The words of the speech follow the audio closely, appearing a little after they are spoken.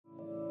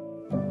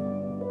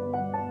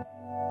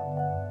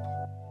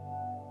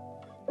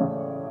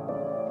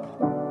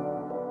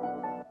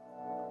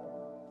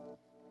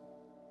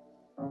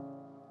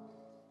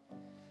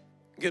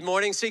Good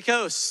morning,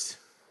 Seacoast.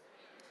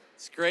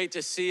 It's great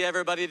to see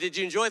everybody. Did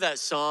you enjoy that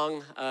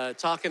song,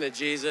 Talking to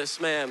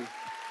Jesus? Man,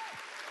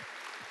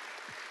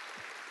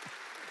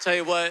 tell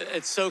you what,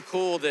 it's so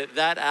cool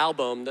that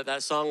album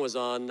that song was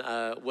on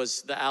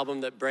was the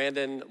album that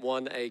Brandon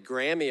won a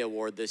Grammy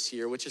Award this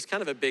year, which is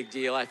kind of a big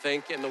deal, I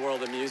think, in the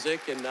world of music.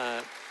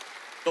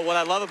 But what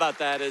I love about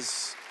that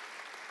is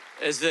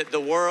that the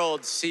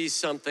world sees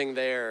something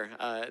there,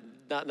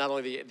 not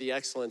only the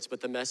excellence, but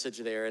the message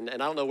there. And I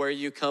don't know where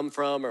you come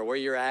from or where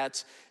you're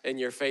at in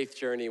your faith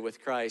journey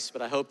with Christ,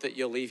 but I hope that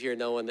you'll leave here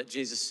knowing that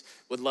Jesus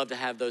would love to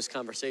have those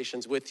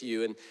conversations with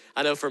you. And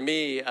I know for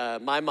me,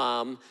 my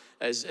mom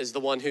is the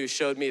one who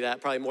showed me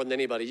that probably more than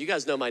anybody. You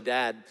guys know my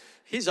dad.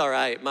 He's all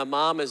right. My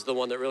mom is the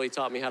one that really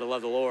taught me how to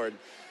love the Lord.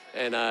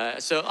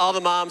 And so all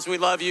the moms, we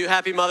love you.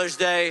 Happy Mother's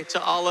Day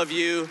to all of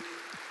you.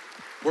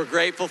 We're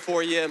grateful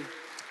for you.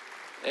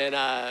 And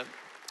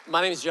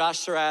my name is Josh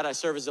Surratt. I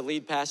serve as the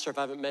lead pastor if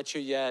I haven't met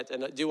you yet.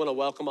 And I do want to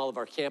welcome all of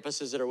our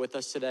campuses that are with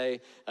us today.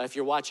 If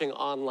you're watching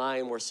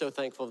online, we're so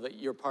thankful that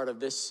you're part of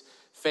this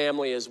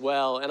family as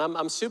well. And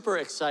I'm super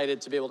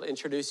excited to be able to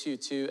introduce you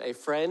to a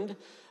friend,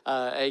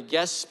 a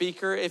guest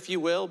speaker, if you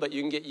will, but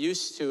you can get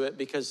used to it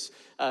because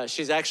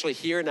she's actually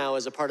here now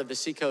as a part of the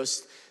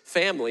Seacoast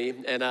family.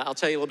 And I'll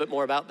tell you a little bit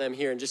more about them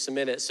here in just a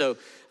minute. So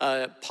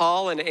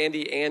Paul and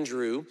Andy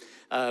Andrew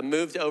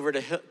moved over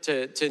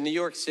to New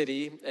York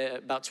City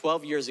about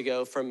 12 years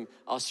ago from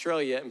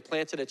Australia and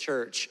planted a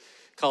church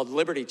called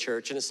Liberty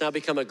Church. And it's now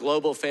become a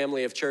global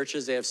family of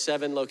churches. They have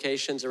 7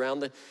 locations around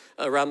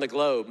the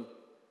globe.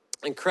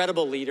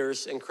 Incredible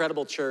leaders,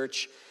 incredible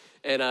church.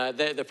 And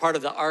they're part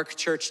of the ARC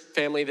church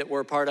family that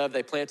we're a part of.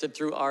 They planted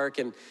through ARC.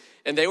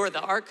 And they were at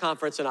the ARC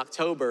conference in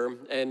October,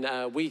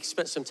 and we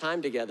spent some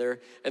time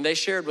together, and they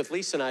shared with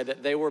Lisa and I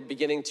that they were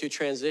beginning to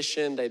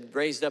transition. They'd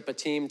raised up a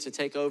team to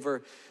take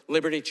over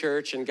Liberty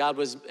Church, and God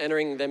was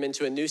entering them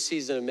into a new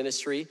season of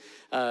ministry.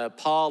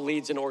 Paul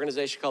leads an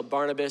organization called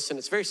Barnabas, and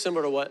it's very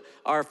similar to what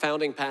our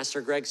founding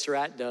pastor, Greg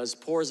Surratt, does,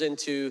 pours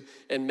into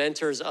and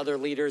mentors other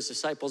leaders,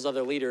 disciples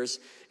other leaders.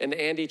 And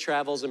Andy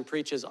travels and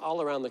preaches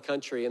all around the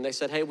country. And they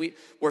said, hey,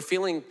 we're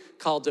feeling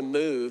called to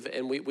move,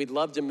 and we'd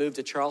love to move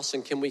to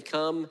Charleston. Can we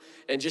come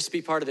and just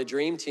be part of the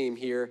dream team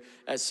here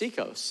at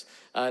Seacoast?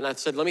 And I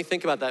said, let me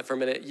think about that for a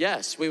minute.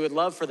 Yes, we would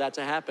love for that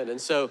to happen. And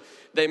so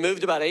they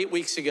moved about 8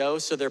 weeks ago.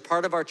 So they're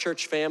part of our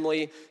church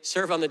family,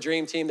 serve on the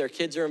dream team. Their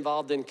kids are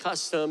involved in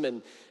custom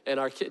and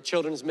our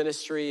children's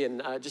ministry,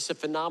 and just a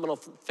phenomenal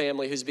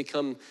family who's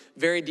become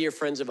very dear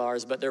friends of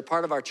ours. But they're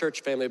part of our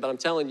church family. But I'm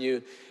telling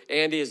you,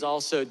 Andy is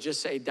also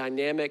just a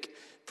dynamic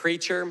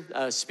preacher,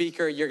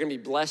 speaker. You're gonna be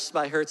blessed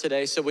by her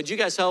today. So would you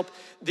guys help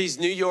these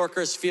New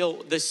Yorkers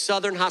feel the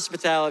Southern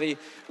hospitality?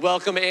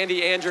 Welcome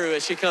Andy Andrew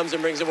as she comes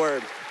and brings a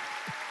word.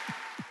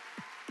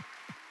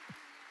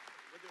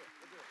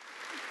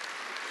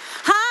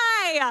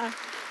 Hi.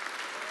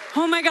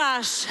 Oh my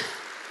gosh.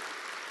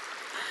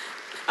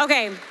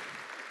 Okay.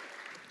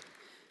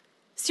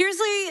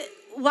 Seriously,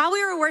 while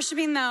we were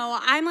worshiping though,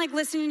 I'm like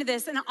listening to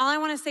this and all I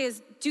wanna say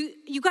is,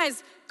 you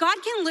guys, God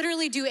can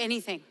literally do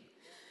anything.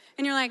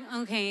 And you're like,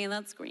 okay,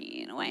 that's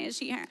great. Why is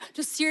she here?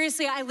 Just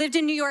seriously, I lived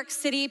in New York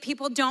City.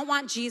 People don't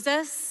want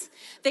Jesus.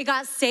 They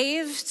got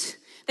saved.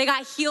 They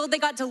got healed. They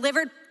got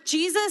delivered.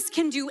 Jesus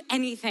can do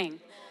anything.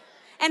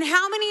 And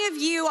how many of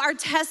you are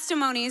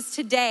testimonies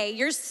today?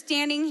 You're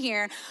standing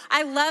here.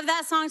 I love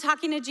that song,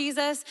 Talking to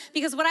Jesus,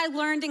 because what I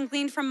learned and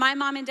gleaned from my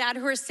mom and dad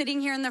who are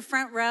sitting here in the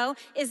front row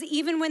is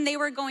even when they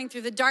were going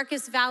through the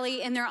darkest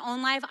valley in their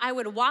own life, I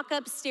would walk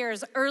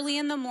upstairs early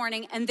in the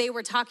morning and they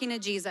were talking to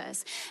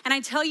Jesus. And I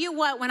tell you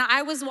what, when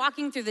I was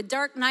walking through the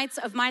dark nights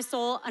of my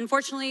soul,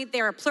 unfortunately, they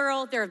are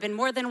plural, there have been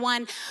more than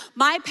one.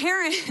 My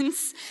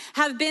parents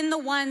have been the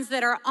ones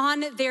that are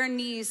on their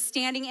knees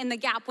standing in the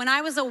gap. When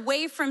I was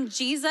away from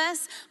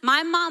Jesus,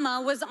 my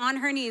mama was on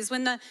her knees.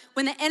 When the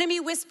enemy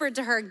whispered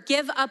to her,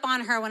 give up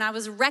on her, when I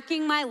was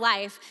wrecking my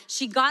life,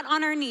 she got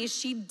on her knees,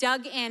 she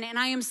dug in, and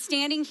I am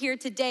standing here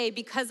today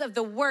because of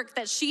the work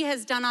that she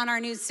has done on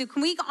our knees. So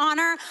can we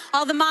honor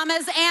all the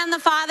mamas and the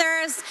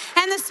fathers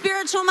and the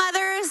spiritual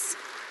mothers?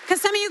 Because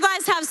some of you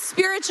guys have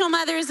spiritual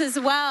mothers as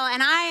well,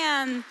 and I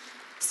am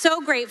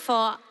so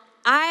grateful.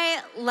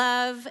 I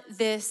love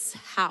this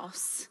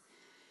house.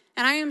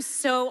 And I am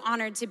so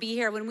honored to be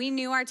here. When we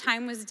knew our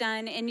time was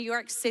done in New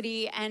York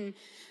City, and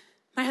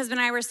my husband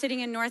and I were sitting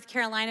in North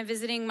Carolina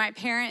visiting my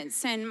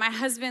parents, and my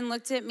husband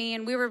looked at me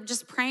and we were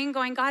just praying,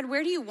 going, God,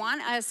 where do you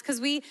want us? Because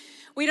we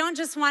don't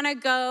just want to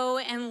go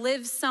and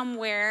live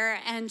somewhere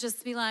and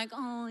just be like,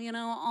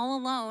 oh,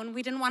 all alone.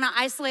 We didn't want to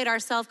isolate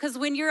ourselves, because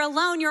when you're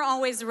alone, you're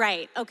always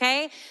right,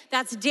 okay?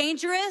 That's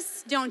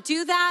dangerous. Don't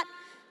do that.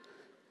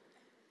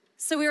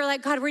 So we were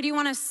like, God, where do you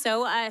want to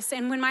sow us?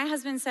 And when my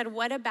husband said,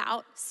 what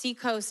about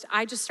Seacoast?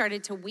 I just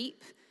started to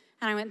weep.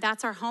 And I went,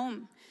 that's our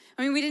home.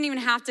 I mean, we didn't even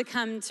have to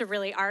come to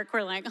really ARC.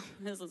 We're like, oh,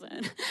 this is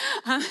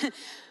it.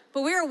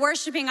 But we were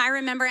worshiping, I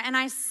remember, and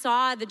I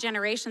saw the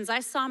generations.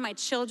 I saw my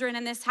children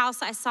in this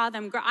house. I saw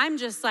them grow. I'm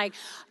just like,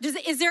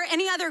 is there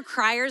any other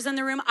criers in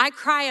the room? I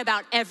cry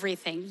about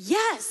everything.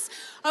 Yes.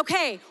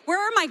 Okay, where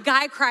are my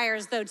guy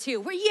criers though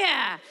too?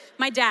 Yeah,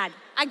 my dad.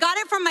 I got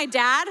it from my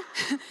dad.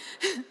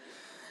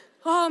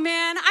 Oh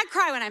man, I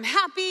cry when I'm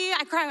happy.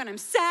 I cry when I'm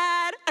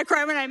sad. I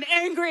cry when I'm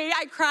angry.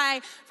 I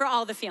cry for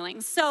all the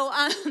feelings. So,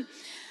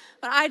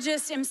 but I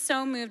just am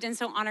so moved and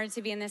so honored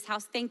to be in this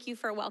house. Thank you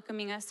for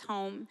welcoming us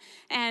home.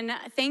 And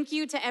thank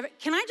you to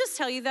can I just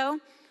tell you though,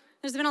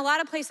 there's been a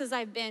lot of places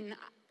I've been.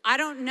 I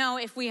don't know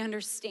if we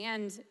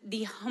understand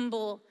the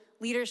humble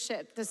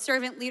leadership, the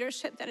servant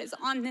leadership that is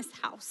on this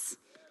house.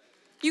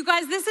 You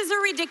guys, this is a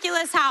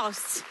ridiculous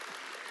house.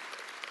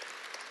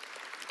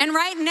 And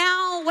right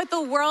now, what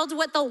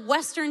the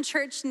Western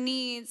church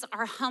needs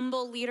are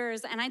humble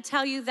leaders. And I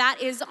tell you, that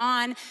is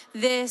on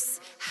this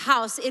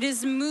house. It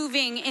is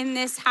moving in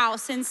this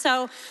house. And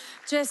so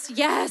just,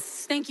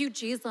 yes, thank you,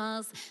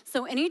 Jesus.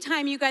 So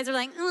anytime you guys are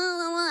like,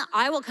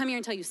 I will come here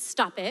and tell you,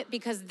 stop it,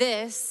 because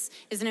this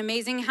is an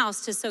amazing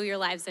house to sow your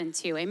lives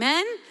into.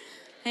 Amen?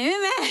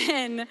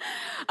 Amen.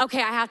 Okay,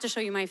 I have to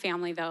show you my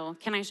family though.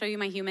 Can I show you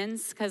my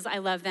humans? Because I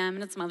love them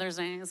and it's Mother's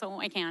Day, so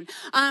I can.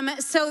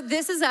 So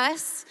this is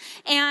us.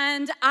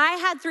 And I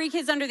had 3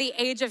 kids under the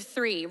age of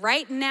 3.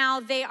 Right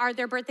now,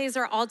 their birthdays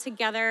are all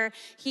together.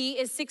 He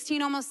is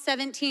 16, almost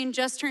 17,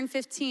 just turned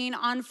 15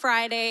 on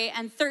Friday,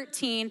 and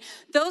 13.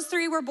 Those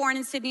 3 were born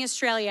in Sydney,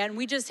 Australia, and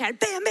we just had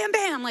bam, bam,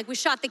 bam, like we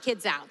shot the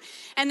kids out.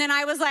 And then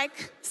I was like,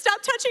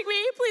 stop touching me.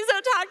 Please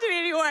don't talk to me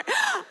anymore.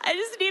 I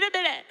just need a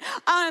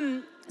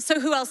minute. So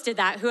who else did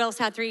that? Who else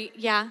had 3?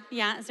 Yeah.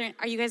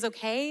 Are you guys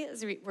okay?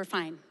 We're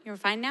fine. You're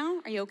fine now?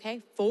 Are you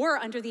okay? 4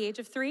 under the age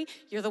of 3,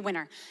 you're the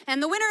winner.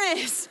 And the winner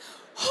is,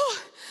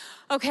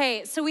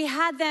 okay, so we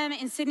had them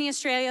in Sydney,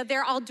 Australia.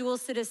 They're all dual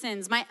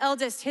citizens. My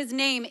eldest, his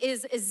name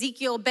is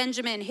Ezekiel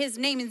Benjamin. His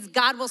name is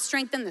God will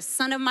strengthen the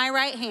son of my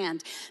right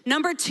hand.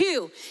 Number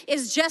 2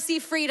 is Jesse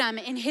Freedom,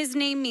 and his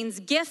name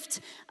means gift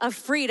of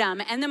freedom.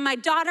 And then my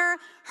daughter,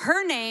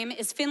 her name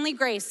is Finley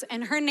Grace,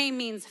 and her name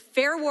means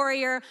fair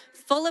warrior,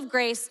 full of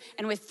grace.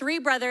 And with 3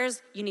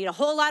 brothers, you need a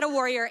whole lot of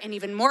warrior and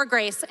even more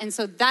grace. And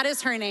so that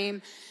is her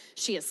name.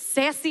 She is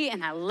sassy,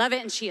 and I love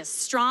it, and she is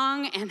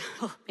strong, and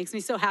makes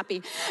me so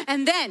happy.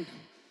 And then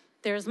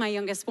there's my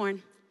youngest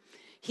born.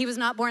 He was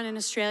not born in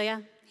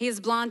Australia. He is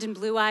blonde and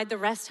blue-eyed. The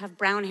rest have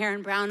brown hair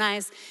and brown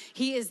eyes.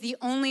 He is the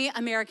only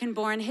American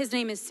born. His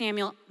name is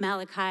Samuel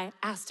Malachi,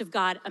 asked of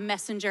God, a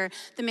messenger.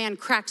 The man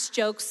cracks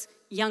jokes.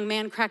 Young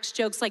man cracks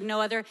jokes like no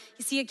other.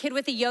 You see a kid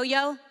with a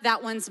yo-yo?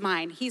 That one's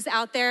mine. He's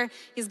out there.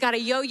 He's got a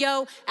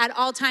yo-yo at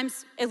all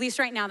times, at least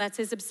right now. That's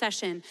his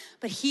obsession.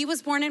 But he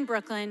was born in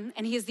Brooklyn,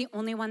 and he is the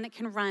only one that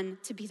can run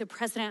to be the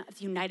president of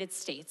the United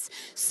States.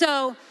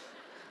 So,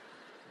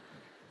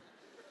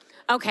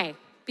 okay,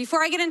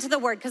 before I get into the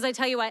word, because I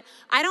tell you what,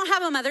 I don't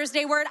have a Mother's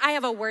Day word. I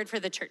have a word for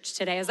the church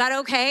today. Is that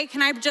okay?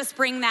 Can I just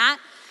bring that?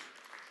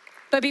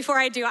 But before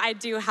I do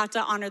have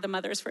to honor the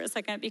mothers for a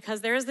second, because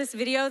there is this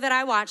video that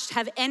I watched.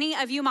 Have any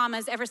of you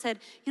mamas ever said,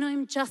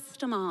 I'm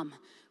just a mom?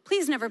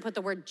 Please never put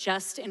the word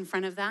just in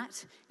front of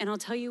that, and I'll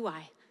tell you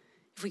why.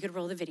 If we could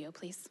roll the video,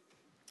 please.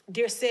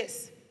 Dear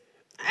sis,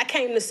 I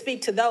came to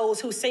speak to those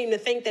who seem to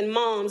think that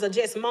moms are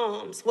just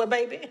moms. Well,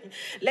 baby,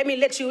 let me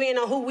let you in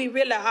on who we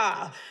really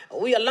are.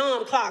 We're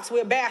alarm clocks,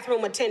 we're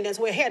bathroom attendants,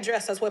 we're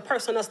hairdressers, we're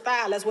personal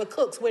stylists, we're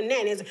cooks, we're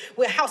nannies,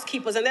 we're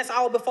housekeepers, and that's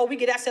all before we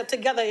get ourselves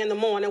together in the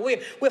morning.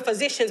 We're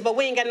physicians, but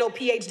we ain't got no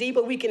PhD,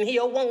 but we can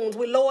heal wounds.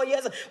 We're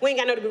lawyers, we ain't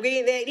got no degree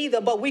in that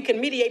either, but we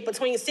can mediate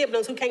between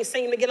siblings who can't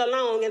seem to get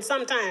along, and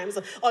sometimes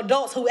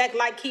adults who act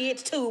like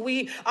kids too.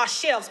 We are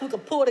chefs who can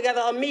pull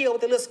together a meal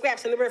with the little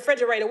scraps in the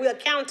refrigerator. We're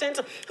accountants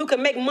who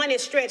can make money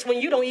stretch when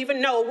you don't even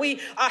know.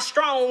 We are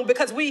strong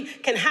because we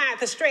can hide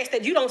the stress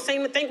that you don't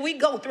seem to think we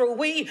go through.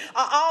 We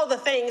are all the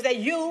things that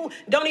you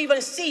don't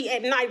even see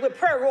at night. We're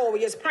prayer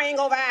warriors praying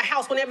over our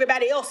house when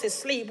everybody else is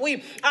asleep.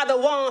 We are the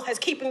ones that's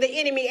keeping the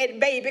enemy at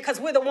bay because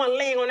we're the one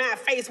laying on our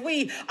face.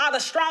 We are the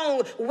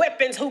strong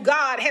weapons who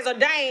God has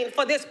ordained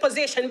for this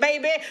position,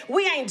 baby.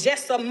 We ain't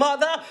just a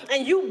mother,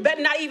 and you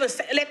better not even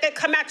let that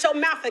come out your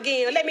mouth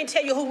again. Let me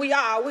tell you who we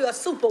are. We're a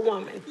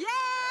superwoman. Yeah!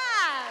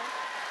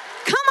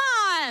 Come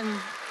on!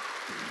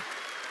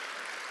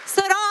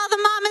 So to all the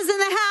mamas in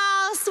the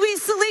house, we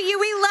salute you,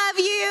 we love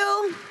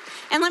you.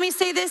 And let me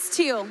say this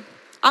to you,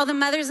 all the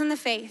mothers in the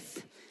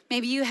faith.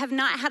 Maybe you have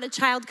not had a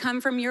child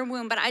come from your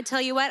womb, but I tell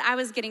you what, I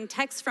was getting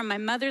texts from my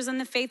mothers in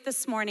the faith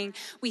this morning.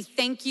 We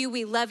thank you,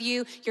 we love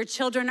you, your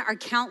children are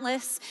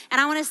countless.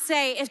 And I wanna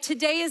say, if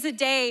today is a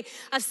day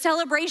of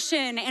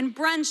celebration and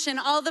brunch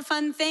and all the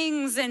fun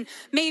things, and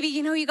maybe,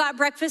 you got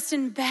breakfast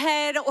in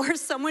bed, or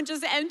someone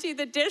just emptied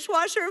the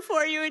dishwasher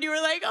for you, and you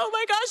were like, oh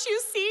my gosh,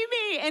 you see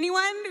me.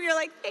 Anyone? You're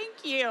like,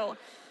 thank you.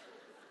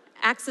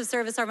 Acts of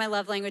service are my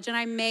love language, and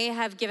I may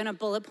have given a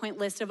bullet point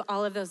list of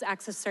all of those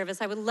acts of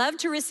service I would love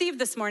to receive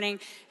this morning,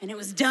 and it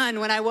was done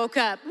when I woke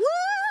up. Woo!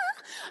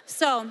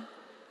 So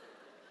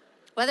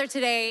Whether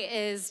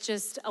today is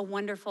just a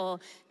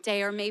wonderful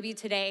day, or maybe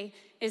today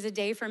is a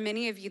day for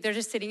many of you, they're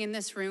just sitting in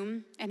this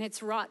room and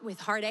it's wrought with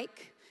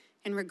heartache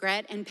and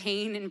regret and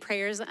pain and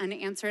prayers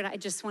unanswered, I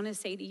just want to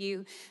say to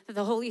you that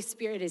the Holy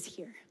Spirit is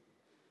here,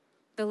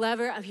 the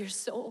lover of your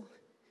soul.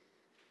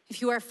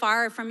 If you are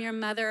far from your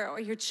mother or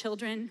your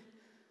children,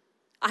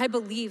 I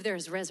believe there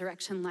is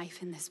resurrection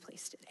life in this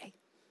place today.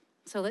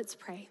 So let's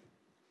pray.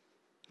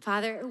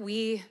 Father,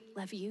 we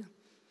love you.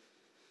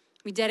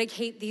 We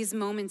dedicate these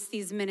moments,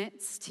 these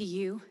minutes to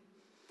you.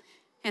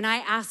 And I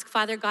ask,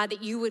 Father God,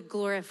 that you would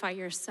glorify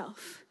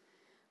yourself.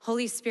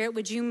 Holy Spirit,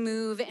 would you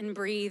move and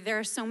breathe? There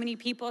are so many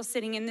people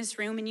sitting in this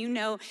room and you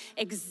know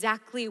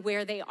exactly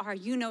where they are.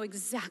 You know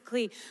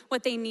exactly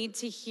what they need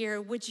to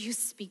hear. Would you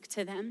speak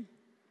to them?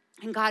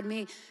 And God,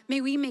 may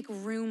we make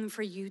room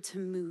for you to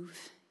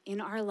move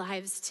in our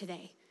lives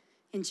today.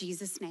 In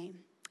Jesus' name,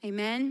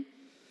 amen.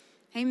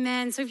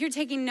 Amen. So if you're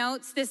taking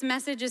notes, this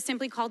message is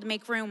simply called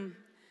Make Room.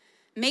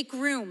 Make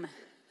room.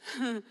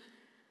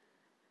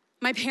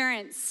 My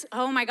parents,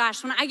 oh my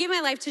gosh, when I gave my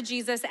life to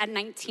Jesus at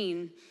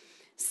 19,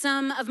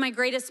 some of my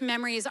greatest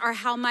memories are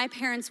how my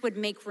parents would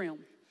make room.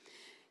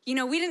 You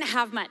know, we didn't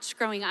have much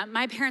growing up.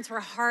 My parents were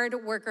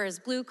hard workers,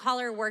 blue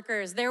collar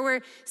workers. There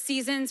were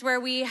seasons where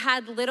we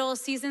had little,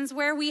 seasons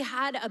where we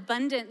had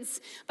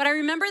abundance. But I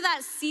remember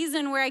that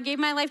season where I gave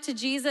my life to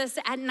Jesus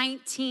at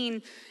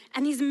 19,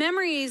 and these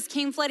memories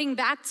came flooding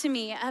back to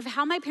me of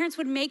how my parents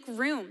would make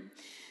room.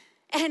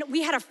 And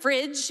we had a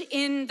fridge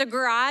in the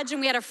garage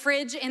and we had a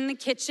fridge in the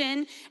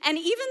kitchen. And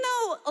even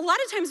though a lot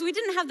of times we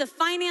didn't have the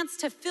finance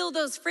to fill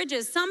those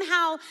fridges,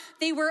 somehow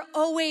they were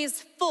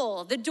always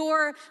full. The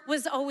door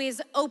was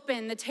always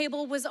open. The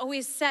table was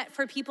always set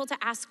for people to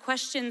ask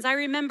questions. I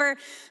remember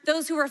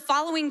those who were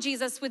following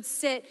Jesus would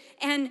sit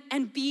and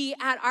be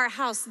at our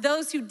house.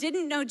 Those who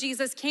didn't know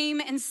Jesus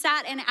came and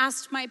sat and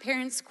asked my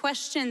parents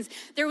questions.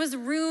 There was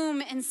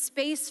room and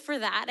space for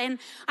that. And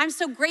I'm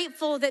so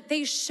grateful that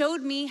they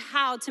showed me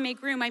how to make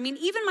room. I mean,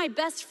 even my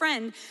best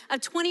friend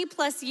of 20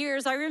 plus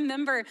years, I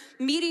remember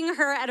meeting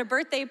her at a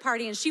birthday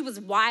party and she was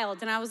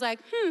wild. And I was like,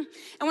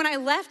 And when I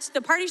left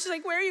the party, she's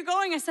like, where are you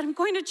going? I said, I'm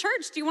going to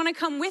church. Do you want to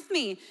come with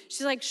me?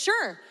 She's like,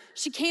 sure.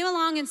 She came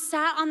along and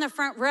sat on the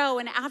front row.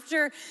 And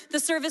after the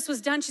service was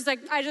done, she's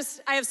like, I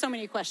have so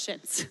many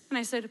questions. And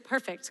I said,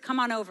 perfect, come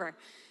on over.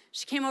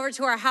 She came over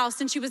to our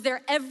house and she was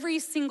there every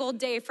single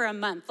day for a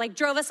month. Like,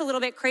 drove us a little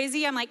bit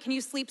crazy. I'm like, can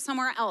you sleep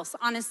somewhere else?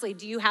 Honestly,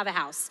 do you have a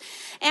house?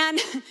 And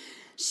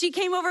she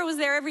came over, was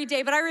there every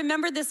day. But I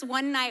remember this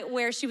one night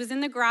where she was in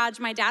the garage.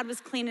 My dad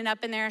was cleaning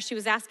up in there. She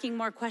was asking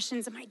more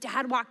questions. And my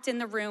dad walked in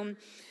the room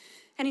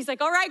and he's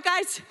like, all right,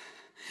 guys,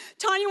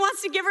 Tanya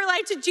wants to give her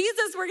life to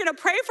Jesus. We're going to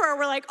pray for her.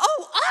 We're like,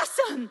 oh,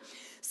 awesome.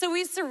 So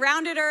we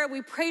surrounded her.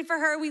 We prayed for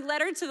her. We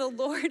led her to the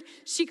Lord.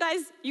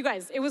 You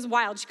guys, it was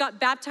wild. She got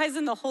baptized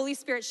in the Holy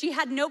Spirit. She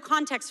had no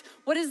context.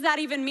 What does that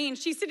even mean?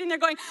 She's sitting there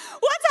going,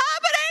 what's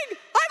happening?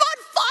 I'm on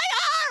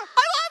fire.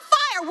 I'm on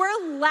fire.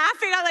 We're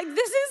laughing. I'm like,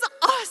 this is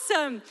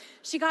awesome.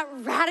 She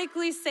got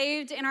radically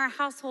saved in our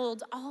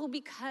household, all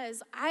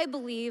because I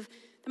believe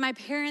that my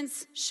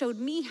parents showed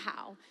me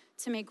how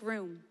to make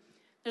room.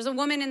 There's a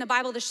woman in the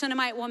Bible, the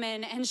Shunammite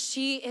woman, and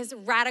she is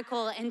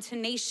radical and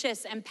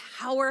tenacious and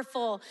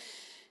powerful.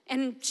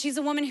 And she's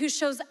a woman who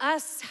shows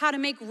us how to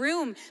make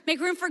room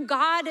for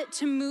God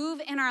to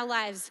move in our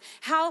lives,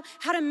 how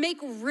to make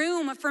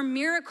room for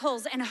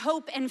miracles and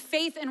hope and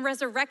faith and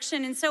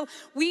resurrection. And so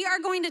we are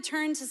going to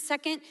turn to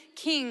 2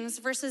 Kings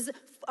verses,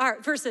 I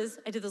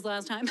did this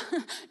last time,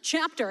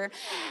 chapter,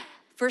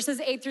 verses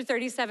 8 through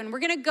 37. We're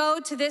gonna go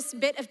to this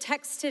bit of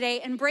text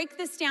today and break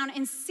this down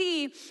and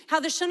see how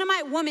the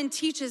Shunammite woman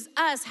teaches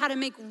us how to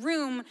make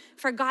room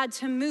for God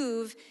to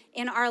move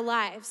in our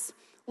lives.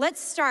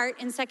 Let's start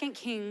in 2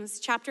 Kings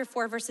chapter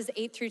 4, verses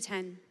 8 through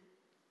 10.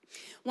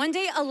 One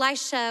day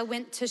Elisha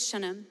went to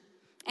Shunem,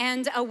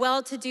 and a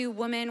well-to-do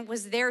woman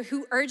was there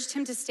who urged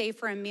him to stay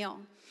for a meal.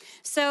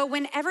 So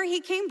whenever he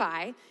came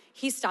by,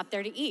 he stopped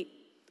there to eat.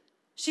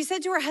 She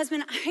said to her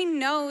husband, I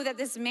know that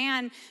this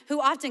man who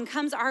often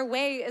comes our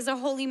way is a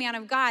holy man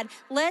of God.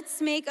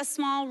 Let's make a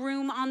small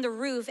room on the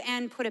roof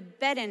and put a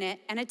bed in it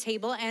and a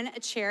table and a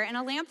chair and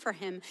a lamp for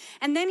him.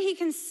 And then he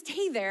can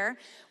stay there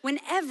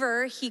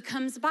whenever he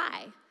comes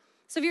by.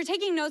 So if you're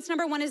taking notes,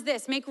 number one is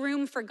this: make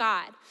room for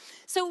God.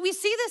 So we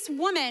see this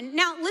woman.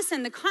 Now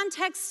listen, the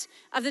context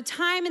of the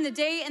time and the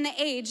day and the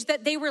age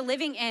that they were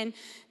living in,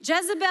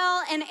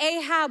 Jezebel and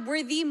Ahab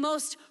were the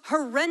most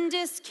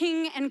horrendous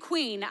king and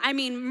queen. I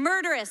mean,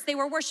 murderous. They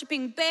were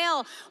worshiping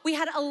Baal. We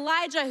had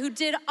Elijah who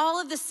did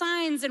all of the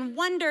signs and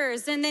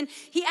wonders, and then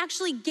he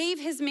actually gave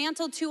his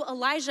mantle to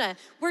Elijah.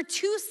 We're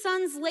 2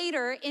 sons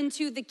later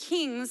into the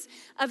kings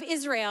of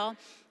Israel.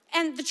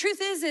 And the truth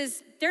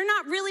is they're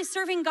not really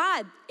serving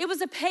God. It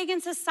was a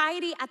pagan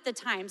society at the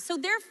time. So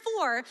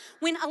therefore,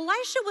 when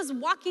Elisha was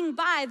walking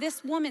by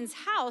this woman's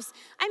house,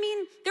 I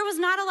mean, there was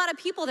not a lot of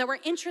people that were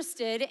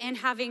interested in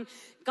having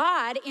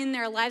God in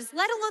their lives,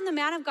 let alone the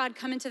man of God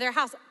come into their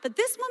house. But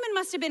this woman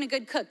must have been a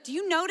good cook. Do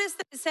you notice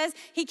that it says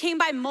he came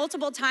by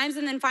multiple times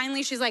and then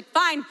finally she's like,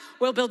 fine,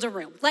 we'll build a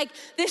room. Like,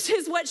 this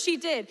is what she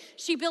did.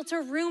 She built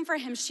a room for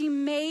him. She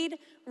made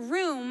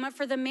room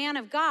for the man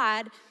of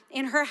God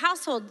in her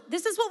household.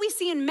 This is what we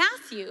see in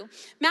Matthew.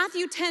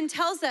 Matthew 10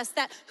 tells us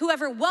that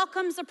whoever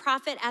welcomes a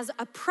prophet as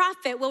a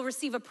prophet will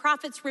receive a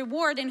prophet's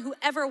reward, and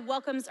whoever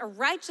welcomes a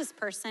righteous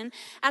person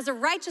as a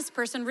righteous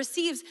person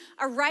receives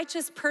a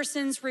righteous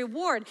person's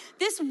reward.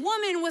 This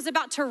woman was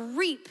about to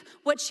reap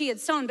what she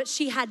had sown, but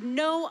she had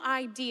no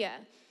idea.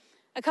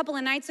 A couple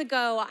of nights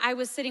ago, I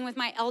was sitting with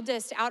my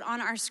eldest out on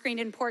our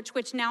screened-in porch,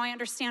 which now I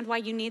understand why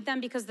you need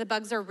them, because the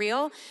bugs are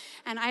real,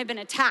 and I've been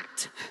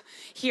attacked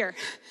here.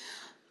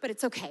 But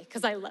it's okay,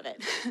 because I love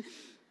it.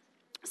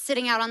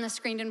 Sitting out on the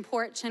screened-in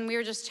porch, and we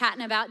were just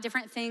chatting about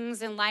different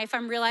things in life.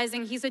 I'm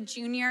realizing he's a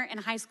junior in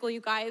high school, you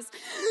guys.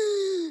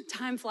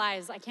 Time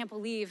flies. I can't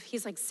believe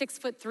he's like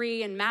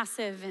 6'3" and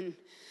massive and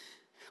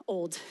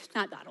old,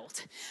 not that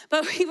old.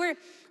 But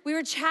we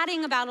were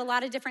chatting about a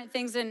lot of different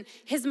things, and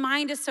his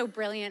mind is so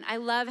brilliant. I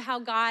love how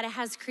God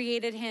has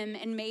created him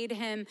and made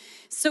him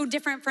so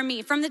different from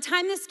me. From the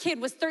time this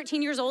kid was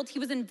 13 years old, he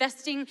was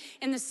investing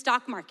in the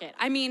stock market.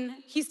 I mean,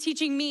 he's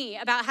teaching me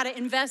about how to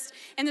invest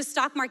in the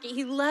stock market.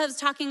 He loves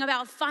talking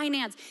about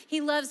finance.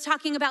 He loves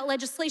talking about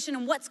legislation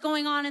and what's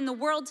going on in the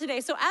world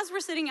today. So as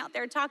we're sitting out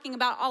there talking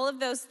about all of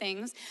those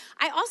things,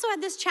 I also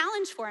had this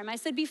challenge for him. I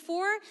said,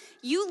 before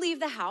you leave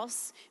the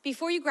house,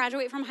 before you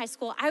graduate from high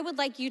school, I would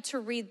like you to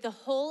read the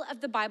whole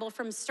of the Bible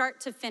from start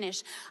to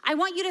finish. I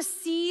want you to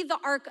see the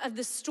arc of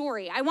the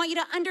story. I want you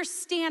to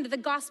understand the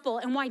gospel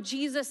and why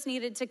Jesus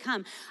needed to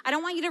come. I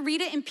don't want you to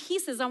read it in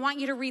pieces. I want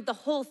you to read the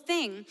whole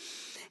thing.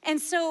 And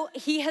so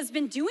he has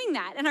been doing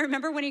that. And I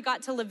remember when he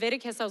got to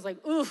Leviticus, I was like,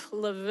 ooh,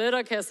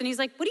 Leviticus. And he's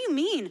like, what do you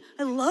mean?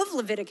 I love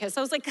Leviticus.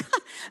 I was like,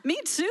 me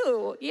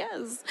too.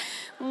 Yes,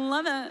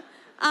 love it.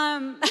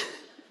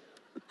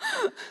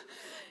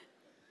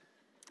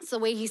 It's the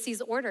way he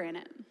sees order in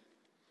it.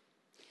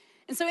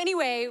 And so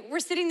anyway, we're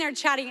sitting there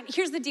chatting, and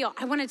here's the deal.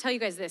 I want to tell you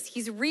guys this.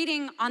 He's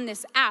reading on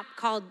this app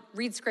called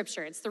Read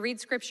Scripture. It's the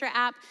Read Scripture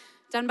app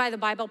done by the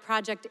Bible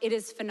Project. It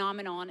is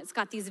phenomenal, and it's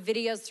got these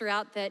videos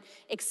throughout that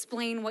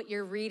explain what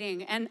you're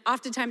reading. And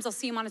oftentimes I'll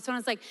see him on his phone.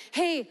 It's like,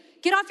 hey,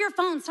 get off your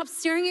phone. Stop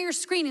staring at your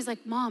screen. He's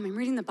like, Mom, I'm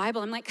reading the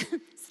Bible. I'm like,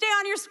 stay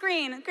on your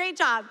screen. Great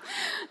job.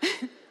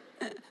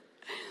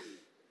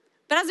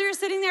 But as we were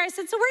sitting there, I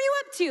said, so where are you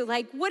up to?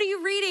 Like, what are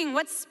you reading?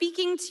 What's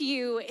speaking to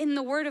you in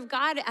the Word of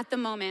God at the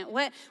moment?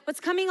 What's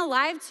coming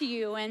alive to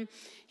you? And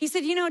he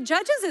said,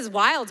 Judges is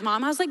wild,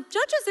 Mom. I was like,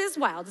 Judges is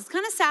wild. It's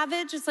kind of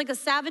savage. It's like a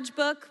savage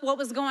book, what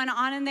was going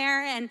on in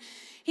there. And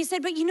he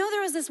said, but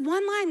there was this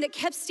one line that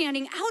kept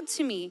standing out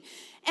to me.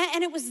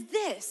 And it was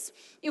this.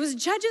 It was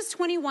Judges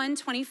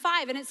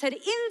 21:25. And it said,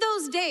 in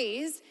those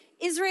days,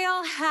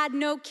 Israel had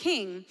no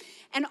king,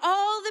 and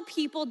all the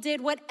people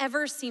did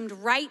whatever seemed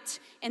right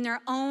in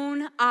their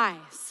own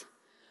eyes.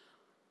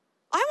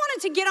 I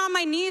wanted to get on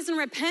my knees and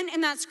repent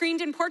in that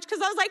screened-in porch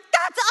because I was like,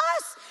 that's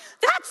us.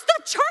 That's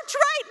the church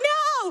right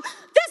now.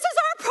 This is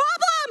our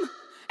problem.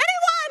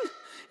 Anyone?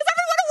 Is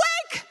everyone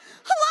awake?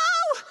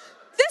 Hello?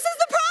 This is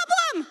the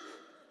problem.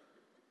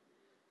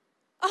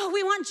 Oh,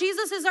 we want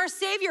Jesus as our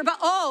Savior, but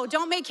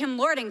don't make him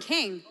Lord and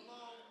King.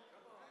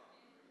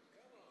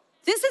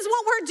 This is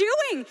what we're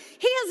doing.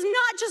 He is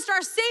not just our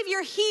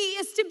Savior. He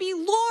is to be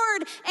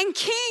Lord and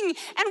King.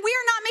 And we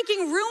are not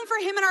making room for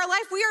him in our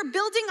life. We are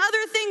building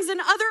other things and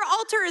other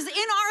altars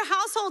in our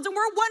households. And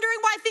we're wondering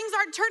why things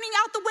aren't turning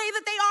out the way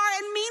that they are.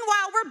 And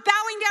meanwhile, we're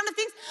bowing down to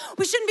things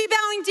we shouldn't be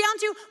bowing down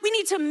to. We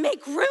need to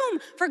make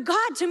room for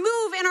God to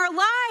move in our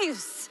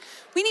lives.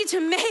 We need to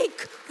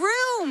make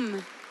room.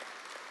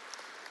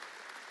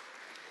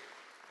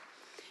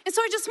 And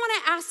so I just want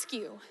to ask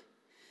you,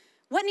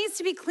 what needs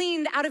to be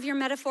cleaned out of your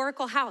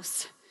metaphorical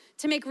house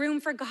to make room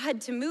for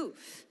God to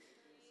move?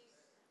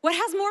 What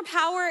has more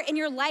power in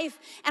your life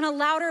and a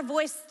louder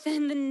voice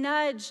than the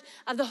nudge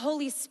of the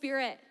Holy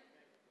Spirit?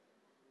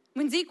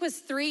 When Zeke was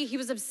 3, he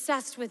was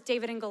obsessed with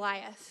David and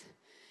Goliath.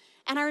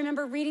 And I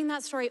remember reading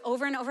that story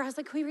over and over. I was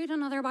like, can we read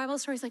another Bible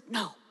story? He's like,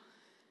 no.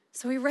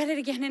 So we read it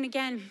again and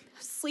again,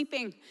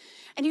 sleeping.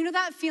 And you know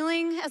that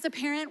feeling as a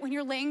parent when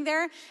you're laying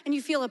there and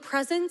you feel a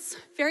presence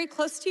very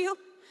close to you?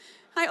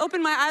 I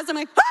open my eyes, I'm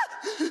like,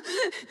 ah!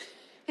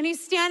 And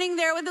he's standing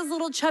there with his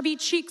little chubby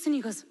cheeks, and he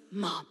goes,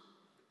 Mom,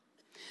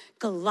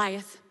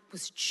 Goliath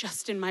was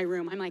just in my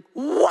room. I'm like,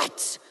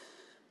 what?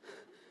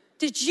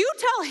 Did you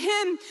tell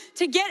him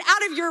to get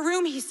out of your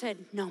room? He said,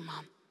 no,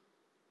 Mom.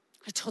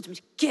 I told him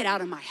to get out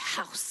of my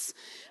house.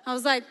 I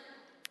was like,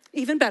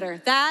 even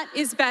better. That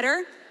is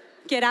better.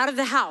 Get out of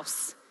the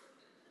house.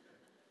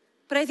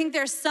 But I think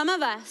there's some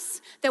of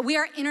us that we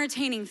are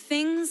entertaining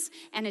things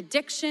and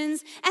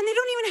addictions, and they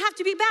don't even have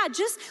to be bad,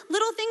 just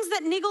little things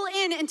that niggle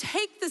in and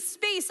take the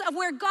space of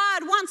where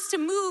God wants to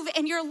move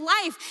in your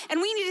life. And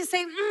we need to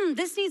say,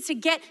 this needs to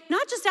get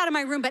not just out of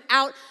my room, but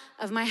out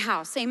of my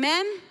house.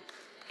 Amen?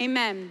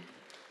 Amen.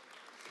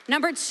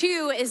 Number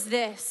 2 is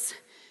this.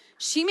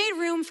 She made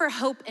room for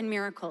hope and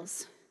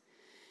miracles.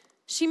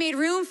 She made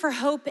room for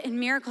hope and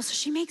miracles. So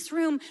she makes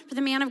room for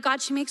the man of God.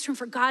 She makes room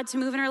for God to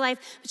move in her life.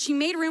 But she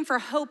made room for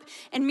hope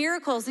and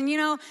miracles. And you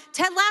know,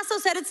 Ted Lasso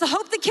said it's the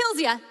hope that kills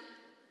you.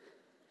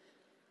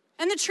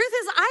 And the truth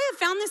is, I have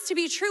found this to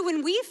be true.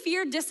 When we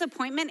fear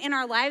disappointment in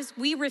our lives,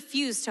 we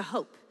refuse to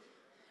hope.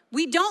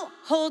 We don't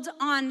hold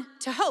on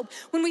to hope.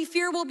 When we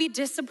fear we'll be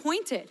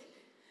disappointed.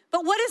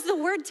 But what does the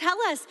word tell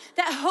us?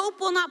 That hope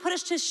will not put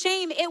us to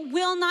shame. It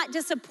will not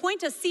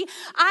disappoint us. See,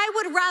 I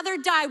would rather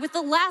die with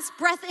the last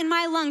breath in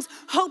my lungs,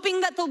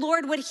 hoping that the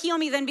Lord would heal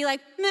me than be like,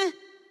 meh.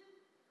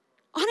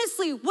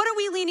 Honestly, what are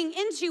we leaning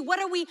into? What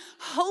are we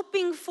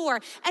hoping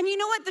for? And you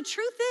know what? The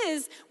truth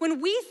is,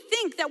 when we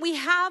think that we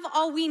have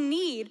all we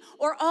need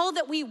or all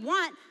that we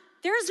want,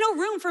 there is no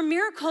room for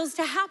miracles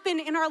to happen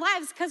in our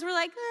lives because we're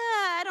like,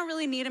 I don't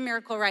really need a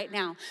miracle right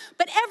now.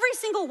 But every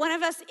single one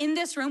of us in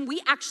this room,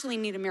 we actually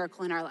need a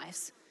miracle in our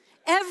lives.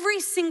 Every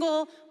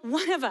single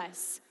one of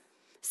us.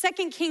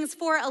 2 Kings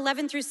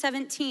 4:11 through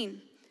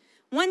 17.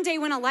 One day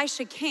when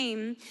Elisha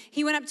came,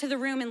 he went up to the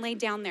room and laid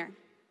down there.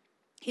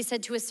 He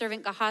said to his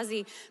servant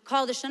Gehazi,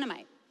 call the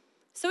Shunammite.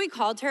 So he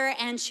called her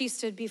and she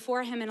stood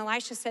before him, and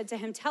Elisha said to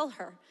him, tell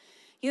her,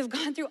 you have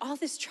gone through all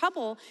this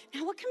trouble.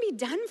 Now what can be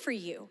done for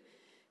you?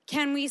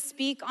 Can we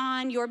speak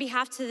on your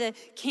behalf to the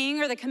king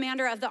or the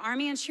commander of the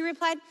army? And she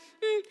replied,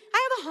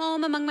 I have a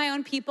home among my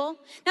own people.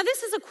 Now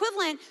this is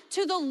equivalent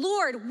to the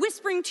Lord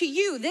whispering to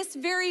you this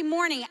very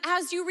morning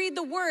as you read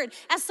the word,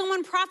 as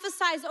someone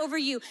prophesies over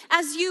you,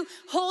 as you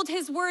hold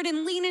his word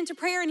and lean into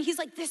prayer, and he's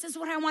like, this is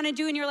what I want to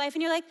do in your life.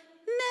 And you're like,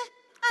 meh,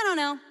 I don't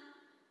know.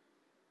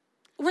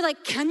 We're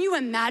like, can you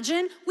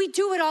imagine? We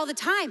do it all the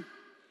time.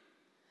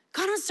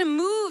 God wants to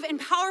move in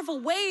powerful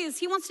ways.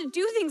 He wants to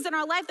do things in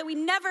our life that we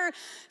never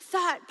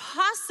thought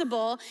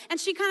possible. And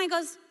she kind of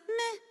goes,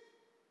 meh.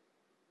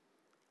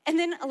 And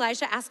then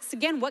Elisha asks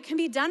again, what can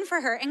be done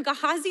for her? And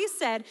Gehazi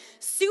said,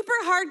 super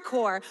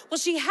hardcore. Well,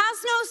 she has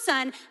no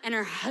son and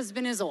her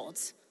husband is old.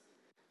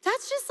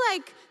 That's just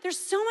like, there's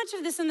so much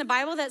of this in the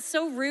Bible that's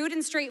so rude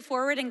and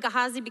straightforward, and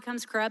Gehazi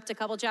becomes corrupt a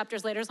couple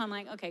chapters later. So I'm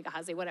like, okay,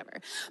 Gehazi,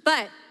 whatever.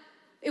 But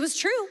it was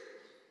true.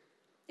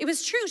 It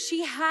was true.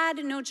 She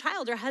had no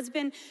child. Her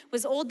husband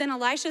was old. Then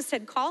Elisha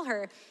said, call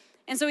her.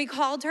 And so he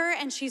called her,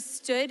 and she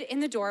stood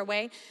in the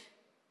doorway.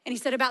 And he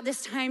said, about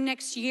this time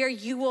next year,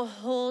 you will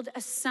hold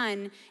a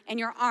son in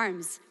your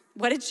arms.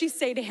 What did she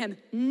say to him?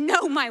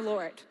 No, my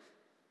Lord.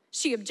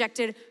 She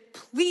objected,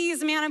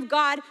 please, man of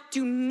God,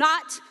 do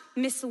not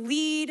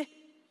mislead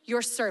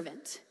your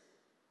servant.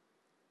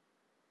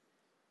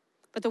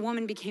 But the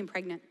woman became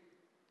pregnant.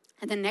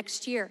 And the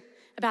next year,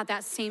 about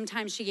that same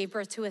time, she gave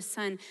birth to a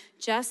son,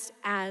 just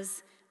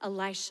as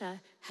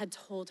Elisha had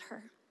told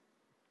her.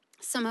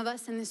 Some of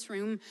us in this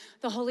room,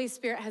 the Holy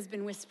Spirit has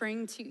been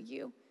whispering to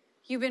you.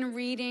 You've been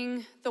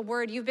reading the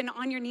word. You've been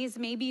on your knees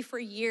maybe for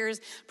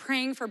years,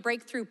 praying for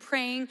breakthrough,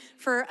 praying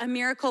for a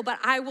miracle. But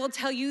I will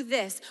tell you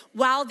this,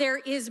 while there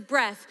is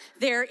breath,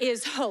 there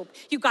is hope.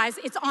 You guys,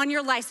 it's on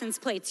your license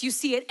plates. You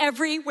see it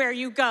everywhere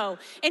you go.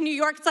 In New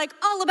York, it's like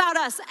all about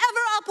us,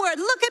 ever upward,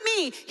 look at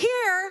me.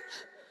 Here,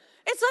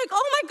 it's like,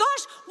 oh my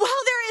gosh,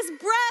 while there is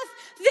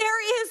breath,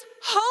 there is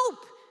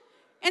hope.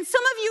 And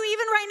some of you,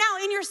 even right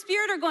now, in your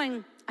spirit are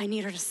going, I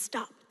need her to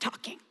stop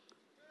talking.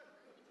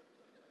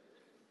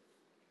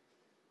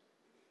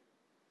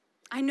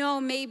 I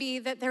know maybe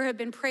that there have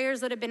been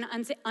prayers that have been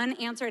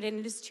unanswered and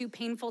it is too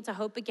painful to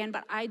hope again,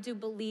 but I do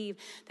believe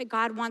that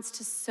God wants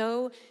to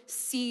sow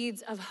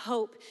seeds of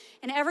hope.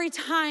 And every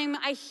time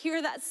I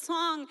hear that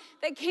song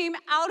that came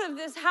out of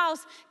this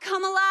house,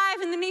 come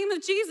alive in the name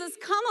of Jesus,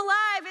 come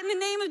alive in the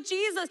name of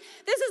Jesus.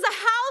 This is a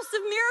house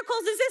of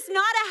miracles. Is this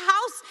not a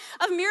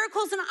house of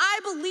miracles? And I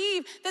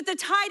believe that the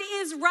tide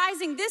is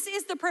rising. This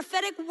is the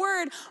prophetic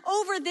word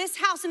over this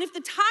house. And if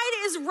the tide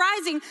is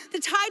rising, the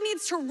tide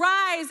needs to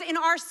rise in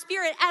our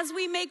spirit as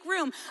we make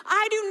room.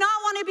 I do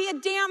not want to be a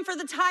dam for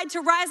the tide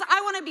to rise.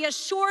 I want to be a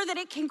shore that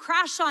it can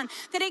crash on,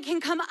 that it can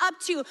come up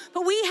to.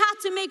 But we have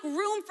to make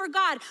room for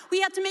God.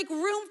 We have to make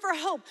room for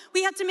hope.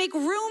 We have to make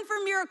room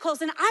for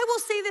miracles. And I will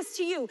say this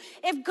to you.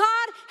 If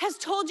God has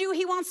told you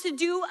he wants to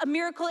do a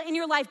miracle in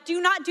your life,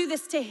 do not do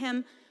this to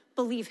him.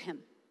 Believe him.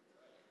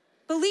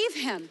 Believe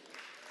him.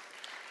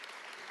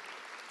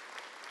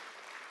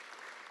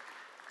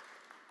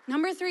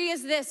 Number 3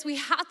 is this. We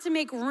have to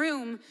make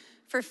room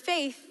for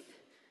faith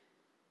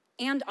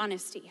and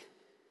honesty.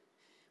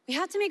 We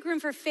have to make room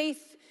for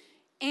faith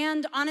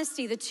and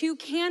honesty. The two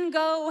can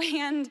go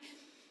hand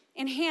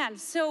in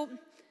hand. So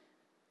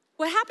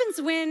what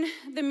happens when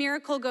the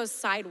miracle goes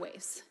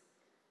sideways?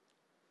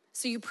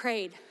 So you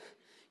prayed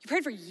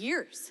for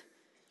years.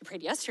 You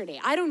prayed yesterday,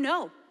 I don't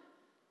know.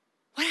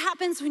 What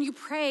happens when you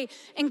pray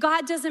and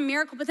God does a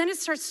miracle, but then it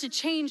starts to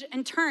change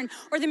and turn,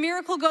 or the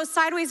miracle goes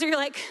sideways, or you're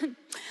like,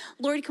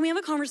 Lord, can we have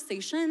a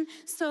conversation?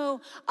 So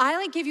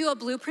I give you a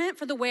blueprint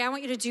for the way I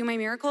want you to do my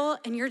miracle,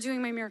 and you're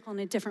doing my miracle in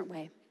a different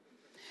way.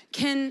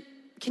 Can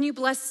you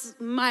bless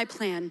my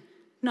plan,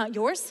 not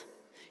yours?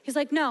 He's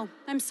like, no,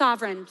 I'm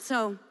sovereign,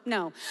 so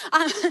no.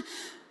 But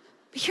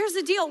here's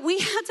the deal. We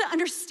have to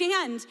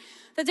understand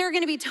that there are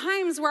gonna be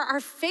times where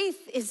our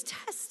faith is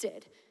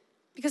tested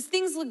because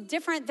things look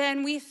different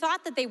than we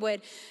thought that they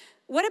would.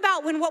 What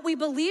about when what we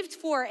believed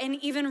for and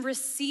even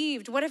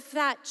received, what if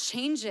that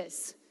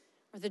changes?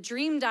 Or the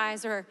dream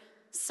dies, or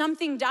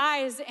something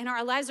dies in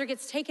our lives or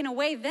gets taken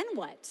away, then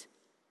what?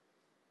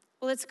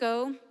 Well, let's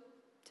go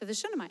to the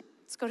Shunammite.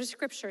 Let's go to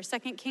scripture,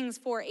 2 Kings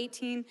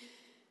 4:18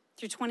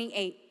 through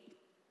 28.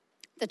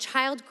 The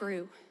child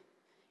grew,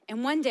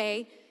 and one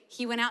day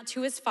he went out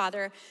to his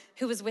father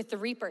who was with the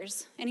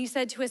reapers, and he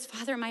said to his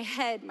father, my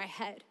head, my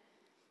head.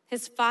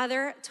 His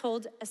father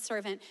told a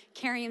servant,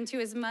 carry him to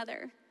his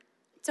mother.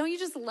 Don't you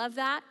just love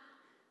that?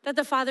 That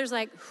the father's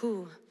like,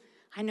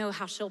 I know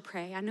how she'll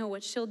pray. I know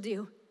what she'll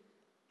do.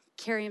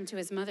 Carry him to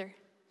his mother.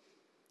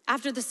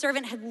 After the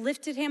servant had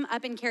lifted him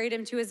up and carried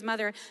him to his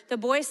mother, the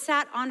boy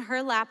sat on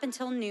her lap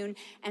until noon,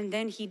 and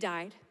then he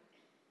died.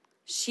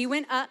 She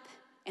went up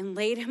and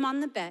laid him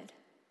on the bed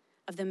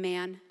of the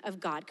man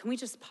of God. Can we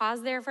just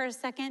pause there for a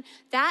second?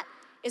 That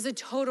is a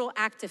total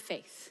act of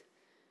faith.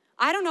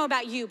 I don't know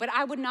about you, but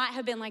I would not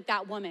have been like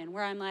that woman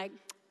where I'm like,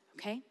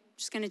 okay,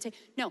 just gonna take.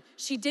 No,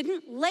 she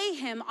didn't lay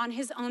him on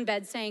his own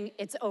bed saying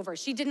it's over.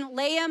 She didn't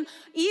lay him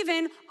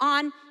even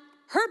on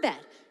her bed.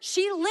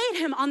 She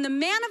laid him on the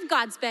man of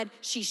God's bed.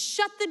 She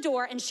shut the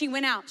door and she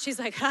went out. She's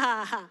like,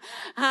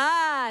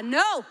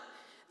 no.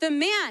 The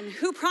man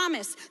who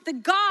promised, the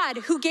God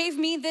who gave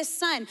me this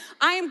son,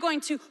 I am going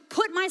to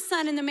put my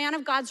son in the man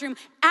of God's room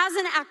as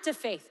an act of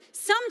faith.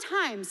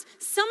 Sometimes,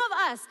 some of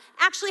us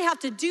actually have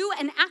to do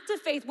an act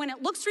of faith when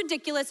it looks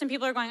ridiculous and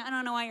people are going, I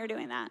don't know why you're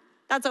doing that.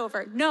 That's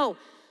over. No,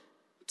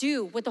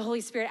 do what the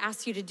Holy Spirit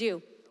asks you to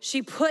do.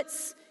 She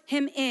puts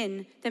him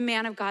in the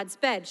man of God's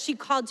bed. She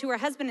called to her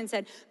husband and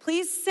said,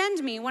 please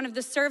send me one of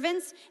the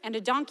servants and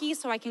a donkey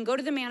so I can go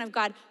to the man of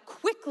God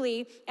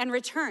quickly and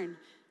return.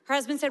 Her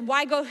husband said,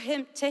 why go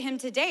to him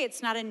today?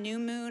 It's not a new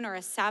moon or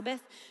a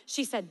Sabbath.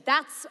 She said,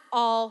 that's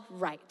all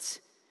right.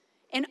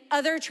 In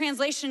other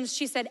translations,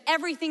 she said,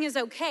 everything is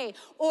okay,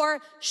 or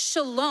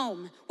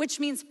shalom, which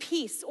means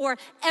peace, or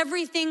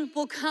everything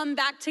will come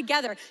back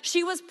together.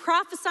 She was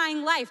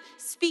prophesying life,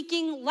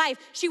 speaking life.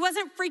 She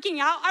wasn't freaking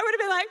out. I would have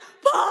been like,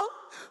 Paul.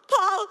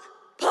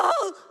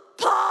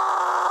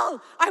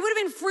 I would have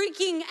been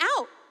freaking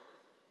out.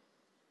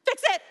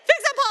 Fix it,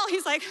 Paul.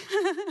 He's like,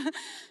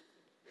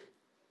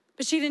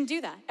 but she didn't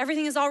do that.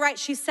 Everything is all right.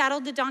 She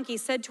saddled the donkey,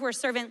 said to her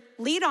servant,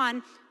 lead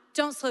on,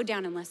 don't slow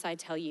down unless I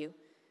tell you.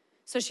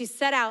 So she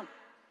set out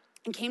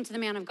and came to the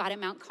man of God at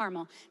Mount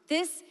Carmel.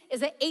 This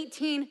is an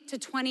 18 to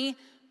 20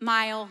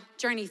 mile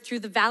journey through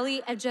the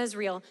valley of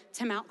Jezreel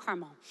to Mount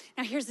Carmel.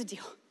 Now here's the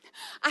deal.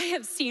 I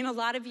have seen a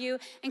lot of you,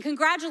 and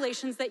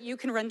congratulations that you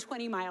can run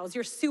 20 miles.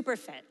 You're super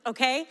fit,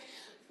 okay?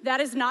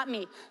 That is not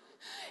me.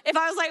 If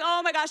I was like,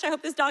 oh my gosh, I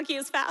hope this donkey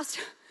is fast.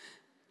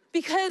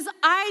 Because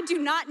I do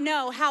not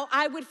know how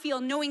I would feel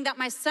knowing that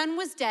my son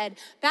was dead,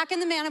 back in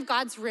the man of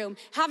God's room,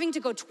 having to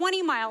go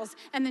 20 miles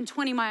and then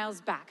 20 miles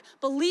back,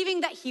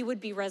 believing that he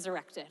would be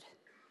resurrected.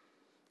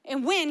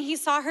 And when he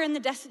saw her in the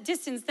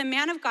distance, the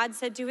man of God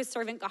said to his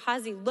servant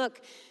Gehazi,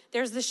 look,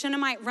 there's the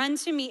Shunammite. Run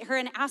to meet her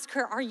and ask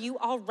her, are you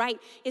all right?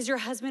 Is your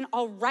husband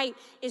all right?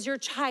 Is your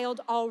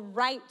child all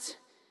right?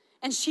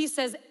 And she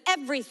says,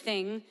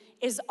 everything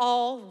is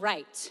all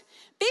right.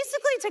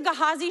 Basically to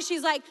Gehazi,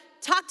 she's like,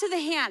 talk to the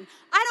hand.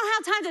 I don't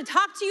have time to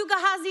talk to you,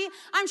 Gehazi.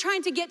 I'm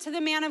trying to get to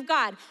the man of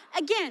God.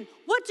 Again,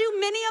 what do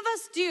many of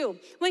us do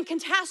when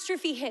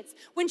catastrophe hits,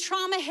 when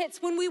trauma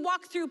hits, when we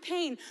walk through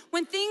pain,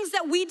 when things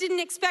that we didn't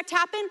expect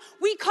happen?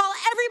 We call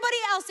everybody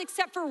else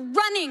except for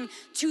running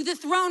to the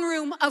throne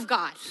room of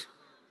God.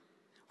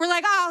 We're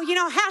like,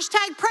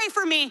 hashtag pray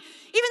for me. Even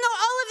though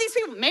all of these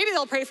people, maybe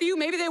they'll pray for you,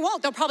 maybe they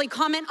won't. They'll probably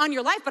comment on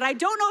your life, but I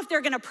don't know if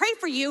they're gonna pray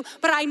for you,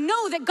 but I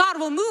know that God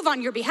will move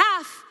on your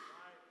behalf.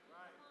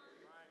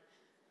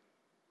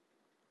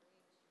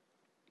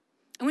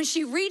 And when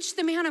she reached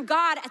the man of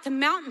God at the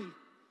mountain,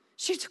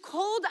 she took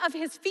hold of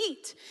his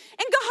feet. And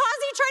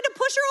Gehazi tried to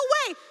push her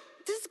away.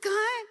 This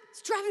guy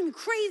is driving me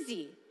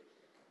crazy.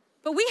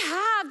 But we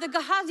have the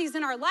Gehazis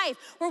in our life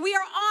where we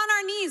are on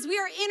our knees, we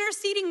are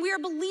interceding, we are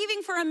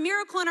believing for a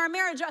miracle in our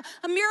marriage,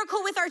 a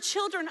miracle with our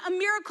children, a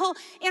miracle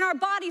in our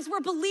bodies. We're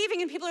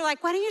believing, and people are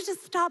like, why don't you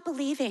just stop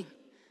believing?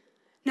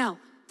 No,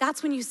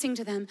 that's when you sing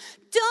to them,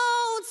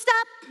 don't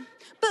stop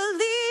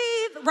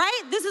believe,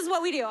 right? This is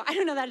what we do. I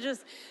don't know,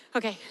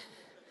 okay.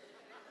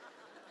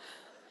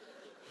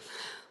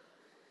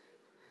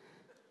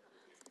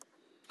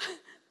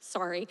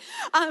 Sorry.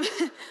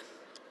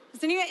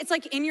 It's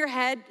like in your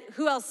head.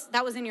 Who else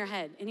that was in your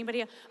head?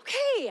 Anybody?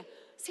 Okay.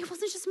 See, it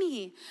wasn't just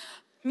me.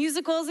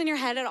 Musicals in your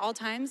head at all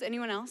times.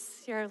 Anyone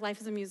else? Your life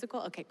is a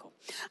musical? Okay, cool.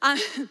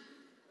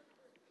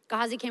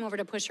 Gehazi came over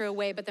to push her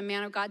away, but the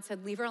man of God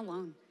said, leave her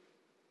alone.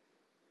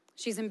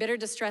 She's in bitter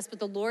distress, but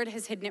the Lord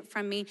has hidden it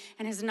from me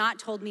and has not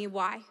told me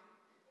why.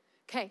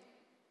 Okay,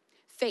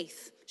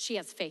 faith. She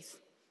has faith.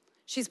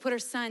 She's put her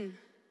son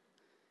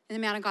in the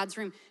man of God's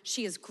room.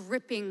 She is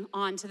gripping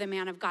on to the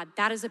man of God.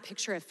 That is a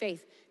picture of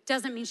faith.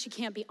 Doesn't mean she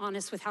can't be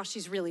honest with how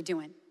she's really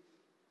doing.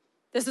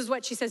 This is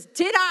what she says.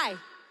 Did I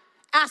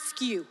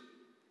ask you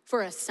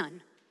for a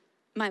son,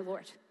 my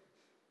Lord?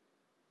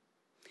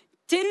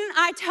 Didn't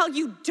I tell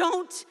you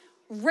don't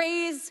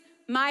raise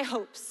my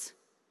hopes?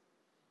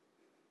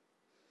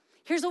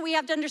 Here's what we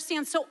have to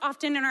understand so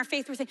often in our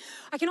faith. We're saying,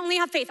 I can only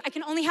have faith. I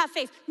can only have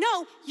faith.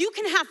 No, you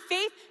can have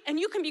faith and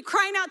you can be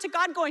crying out to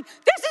God going,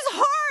 this is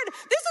hard.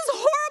 This is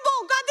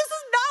horrible. God, this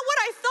is not what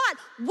I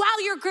thought.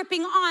 While you're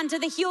gripping on to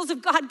the heels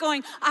of God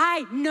going,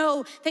 I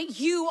know that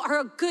you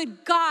are a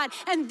good God.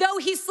 And though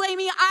he slay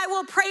me, I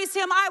will praise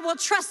him. I will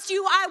trust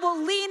you. I will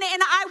lean in.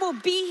 I will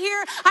be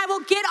here. I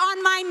will get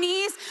on my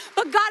knees.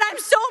 But God, I'm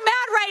so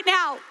mad right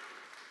now.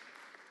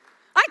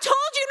 I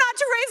told you not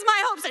to raise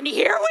my hopes and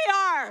here we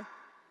are.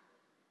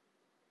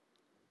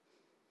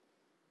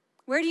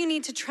 Where do you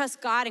need to trust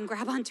God and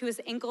grab onto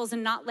his ankles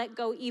and not let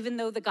go, even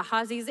though the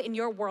Gehazis in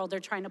your world are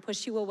trying to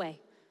push you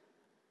away?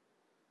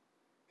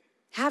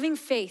 Having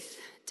faith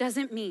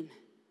doesn't mean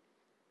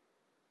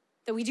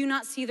that we do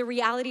not see the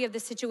reality of the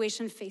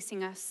situation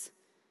facing us.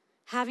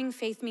 Having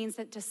faith means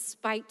that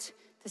despite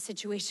the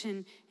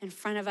situation in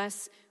front of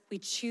us, we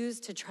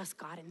choose to trust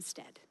God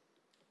instead.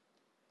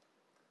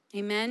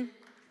 Amen?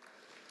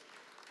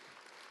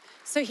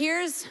 So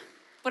here's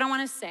what I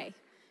want to say.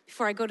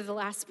 Before I go to the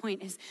last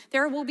point is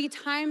there will be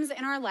times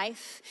in our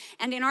life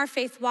and in our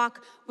faith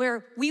walk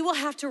where we will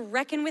have to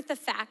reckon with the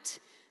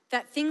fact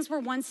that things were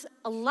once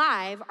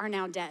alive are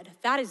now dead.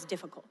 That is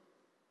difficult.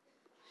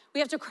 We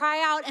have to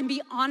cry out and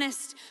be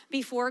honest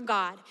before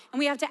God. And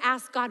we have to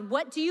ask God,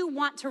 what do you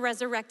want to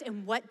resurrect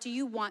and what do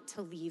you want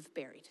to leave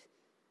buried?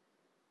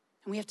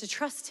 And we have to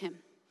trust him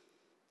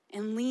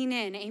and lean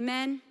in,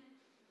 amen?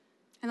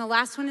 And the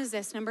last one is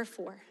this, number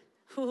 4.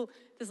 Ooh,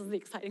 this is the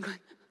exciting one.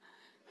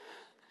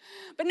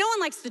 But no one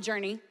likes the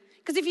journey,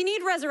 because if you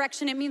need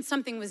resurrection, it means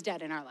something was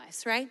dead in our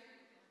lives, right?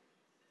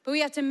 But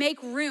we have to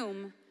make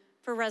room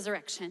for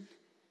resurrection.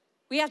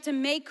 We have to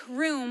make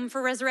room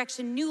for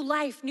resurrection, new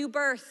life, new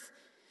birth.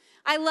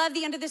 I love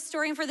the end of this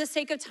story, and for the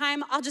sake of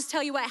time, I'll just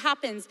tell you what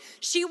happens.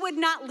 She would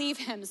not leave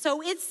him.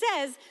 So it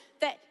says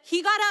that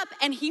he got up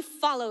and he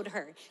followed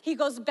her. He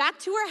goes back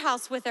to her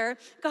house with her.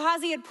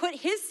 Gehazi had put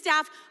his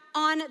staff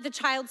on the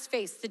child's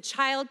face. The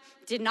child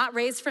did not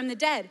raise from the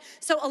dead.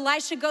 So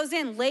Elisha goes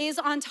in, lays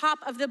on top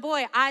of the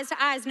boy, eyes to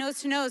eyes,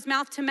 nose to nose,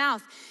 mouth to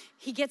mouth.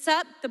 He gets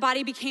up, the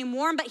body became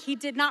warm, but he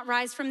did not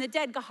rise from the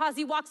dead.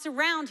 Gehazi walks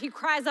around, he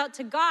cries out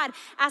to God,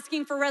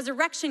 asking for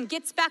resurrection,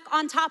 gets back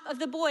on top of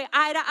the boy,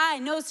 eye to eye,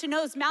 nose to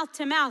nose, mouth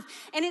to mouth.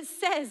 And it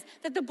says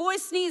that the boy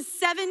sneezed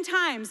 7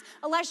 times.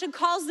 Elisha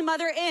calls the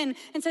mother in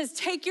and says,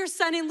 take your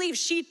son and leave.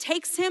 She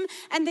takes him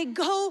and they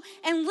go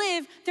and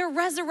live their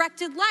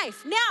resurrected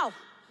life. Now,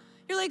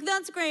 you're like,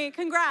 that's great,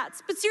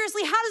 congrats. But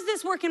seriously, how does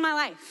this work in my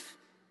life?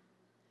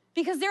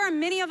 Because there are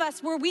many of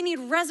us where we need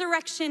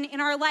resurrection in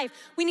our life.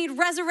 We need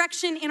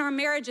resurrection in our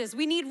marriages.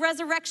 We need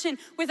resurrection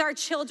with our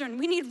children.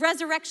 We need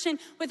resurrection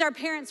with our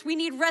parents. We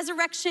need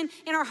resurrection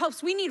in our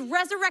hopes. We need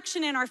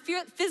resurrection in our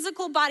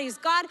physical bodies.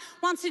 God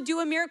wants to do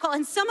a miracle.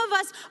 And some of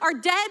us are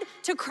dead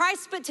to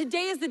Christ, but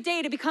today is the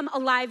day to become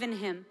alive in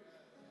him.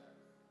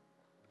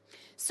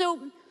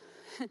 So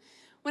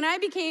when I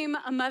became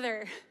a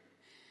mother,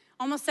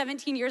 almost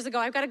 17 years ago,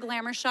 I've got a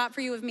glamour shot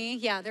for you of me.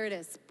 Yeah, there it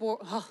is.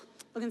 Oh,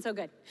 looking so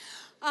good.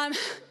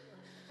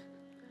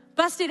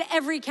 Busted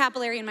every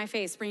capillary in my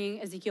face, bringing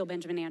Ezekiel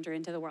Benjamin Andrew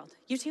into the world.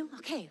 You too?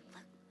 Okay,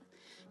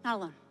 not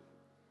alone.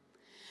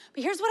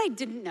 But here's what I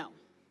didn't know.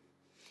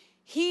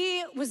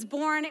 He was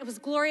born, it was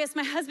glorious.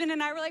 My husband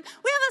and I were like,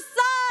 we have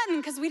a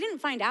son, because we didn't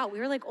find out. We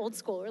were like old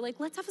school. We were like,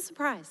 let's have a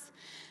surprise.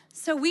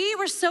 So we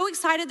were so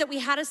excited that we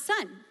had a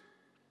son.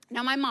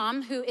 Now my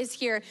mom, who is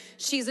here,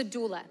 she's a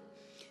doula.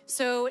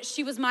 So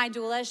she was my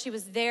doula. She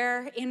was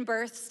there in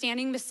birth,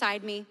 standing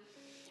beside me.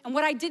 And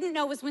what I didn't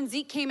know was when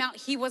Zeke came out,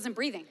 he wasn't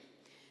breathing.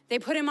 They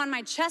put him on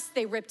my chest.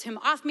 They ripped him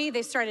off me.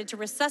 They started to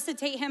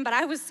resuscitate him, but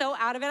I was so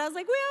out of it. I was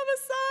like, we have a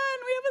son,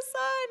 we have a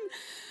son.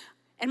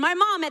 And my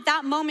mom at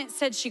that moment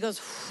said, she goes,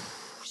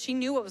 she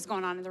knew what was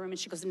going on in the room, and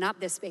she goes,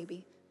 not this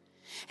baby.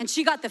 And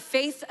she got the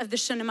faith of the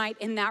Shunammite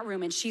in that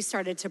room, and she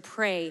started to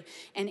pray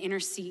and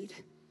intercede.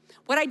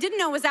 What I didn't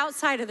know was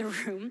outside of the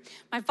room,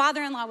 my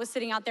father-in-law was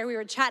sitting out there. We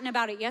were chatting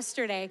about it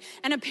yesterday.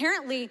 And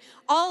apparently,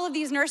 all of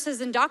these nurses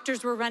and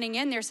doctors were running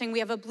in there saying, we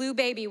have a blue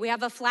baby, we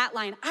have a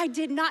flatline. I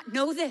did not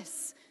know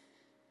this.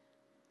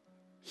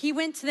 He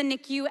went to the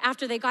NICU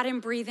after they got him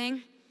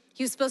breathing.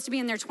 He was supposed to be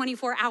in there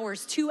 24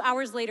 hours. 2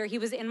 hours later, he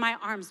was in my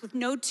arms with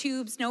no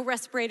tubes, no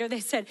respirator. They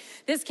said,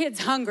 this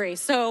kid's hungry,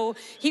 so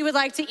he would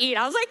like to eat.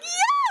 I was like,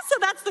 yeah! So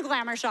that's the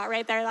glamour shot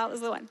right there. That was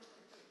the one.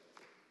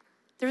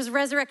 There was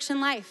resurrection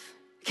life.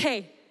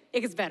 Okay,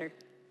 it gets better.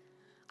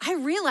 I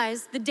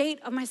realized the date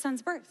of my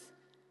son's birth,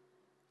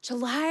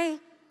 July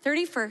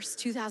 31st,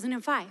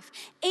 2005.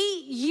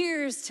 8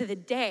 years to the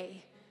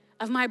day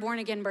of my born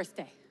again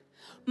birthday.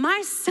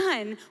 My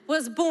son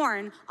was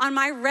born on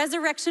my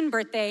resurrection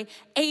birthday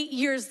 8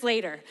 years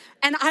later.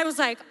 And I was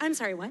like, I'm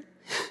sorry, what?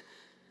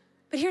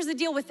 But here's the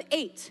deal with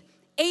 8.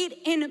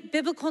 8 in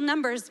biblical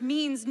numbers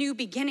means new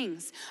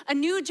beginnings. A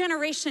new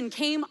generation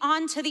came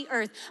onto the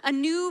earth, a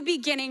new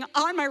beginning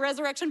on my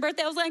resurrection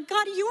birthday. I was like,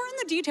 God, you are in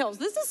the details.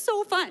 This is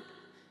so fun.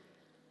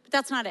 But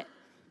that's not it.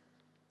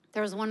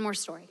 There was one more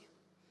story.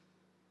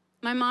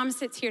 My mom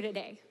sits here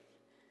today.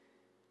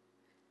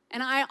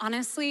 And I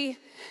honestly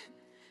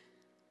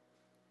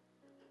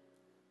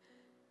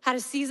had a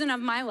season of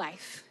my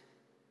life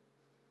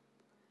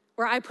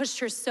where I pushed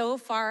her so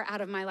far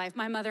out of my life.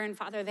 My mother and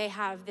father, they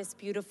have this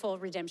beautiful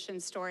redemption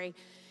story,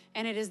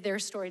 and it is their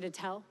story to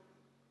tell.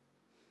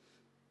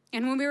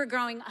 And when we were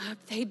growing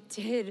up, they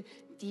did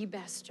the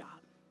best job.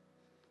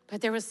 But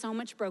there was so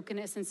much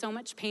brokenness and so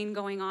much pain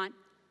going on.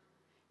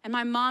 And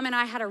my mom and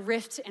I had a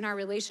rift in our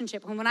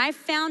relationship. And when I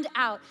found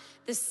out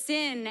the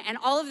sin and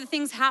all of the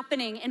things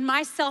happening in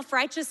my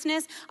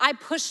self-righteousness, I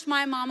pushed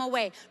my mom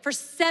away. For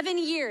 7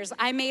 years,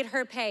 I made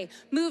her pay,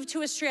 moved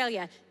to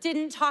Australia,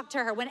 didn't talk to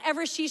her.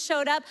 Whenever she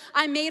showed up,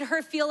 I made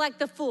her feel like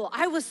the fool.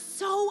 I was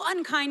so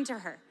unkind to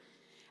her.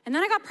 And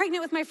then I got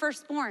pregnant with my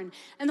firstborn.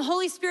 And the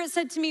Holy Spirit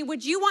said to me,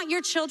 would you want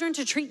your children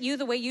to treat you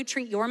the way you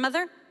treat your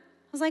mother?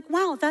 I was like,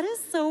 wow, that is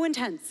so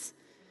intense.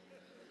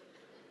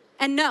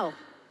 And no.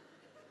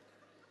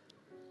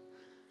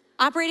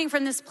 Operating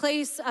from this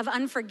place of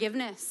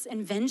unforgiveness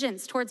and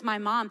vengeance towards my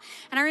mom.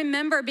 And I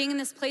remember being in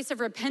this place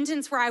of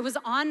repentance where I was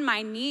on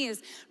my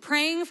knees,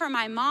 praying for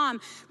my mom,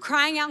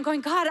 crying out and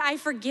going, God, I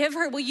forgive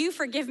her. Will you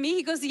forgive me?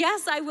 He goes,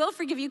 yes, I will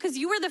forgive you, because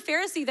you were the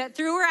Pharisee that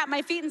threw her at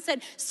my feet and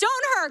said, stone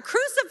her,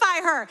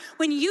 crucify her,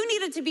 when you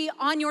needed to be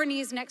on your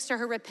knees next to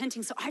her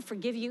repenting. So I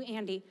forgive you,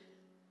 Andy.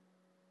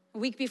 A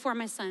week before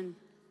my son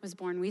was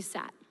born, we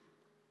sat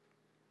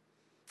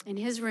in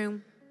his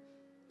room,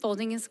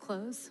 folding his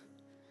clothes.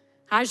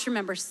 I just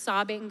remember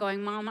sobbing,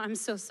 going, Mom, I'm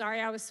so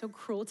sorry. I was so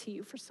cruel to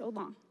you for so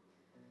long.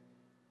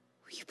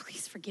 Will you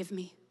please forgive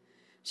me?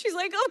 She's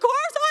like, of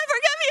course I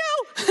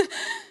forgive you.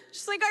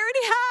 She's like, I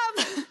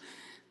already have.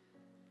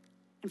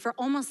 And for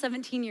almost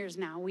 17 years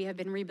now, we have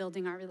been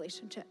rebuilding our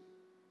relationship.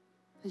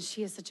 And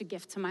she is such a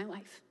gift to my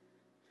life.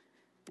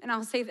 And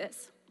I'll say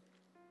this.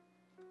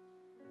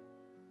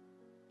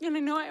 And I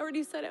know I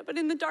already said it, but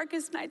in the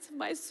darkest nights of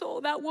my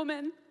soul, that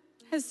woman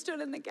has stood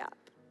in the gap.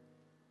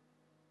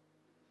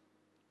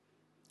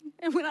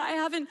 And when I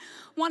haven't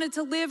wanted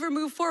to live or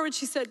move forward,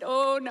 she said,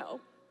 oh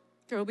no,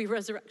 there will be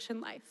resurrection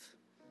life.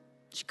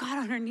 She got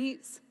on her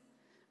knees.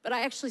 But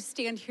I actually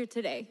stand here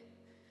today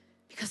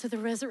because of the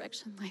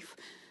resurrection life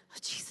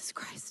of Jesus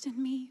Christ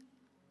in me.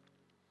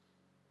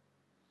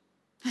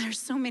 And there's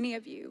so many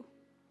of you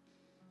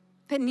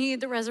that need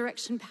the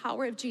resurrection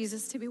power of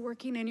Jesus to be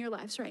working in your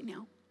lives right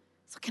now.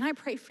 So can I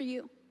pray for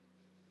you?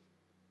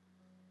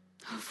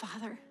 Oh,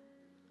 Father.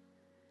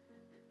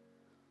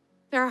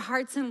 There are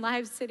hearts and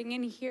lives sitting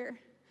in here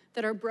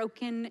that are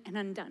broken and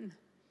undone.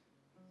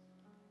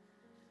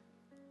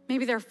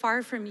 Maybe they're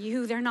far from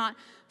you. They're not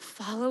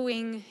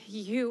following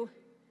you.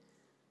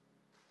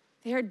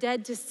 They are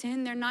dead to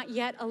sin. They're not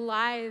yet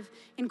alive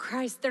in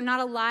Christ. They're not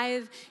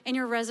alive in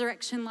your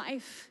resurrection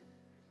life.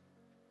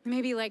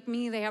 Maybe like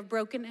me, they have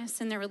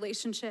brokenness in their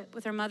relationship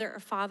with their mother or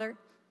father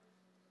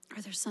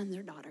or their sons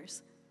or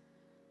daughters.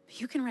 But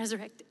you can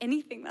resurrect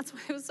anything. That's why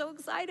I was so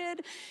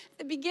excited. At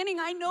the beginning,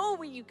 I know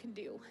what you can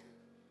do.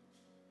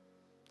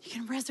 You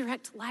can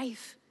resurrect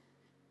life.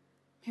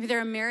 Maybe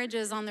there are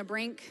marriages on the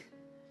brink,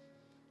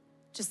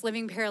 just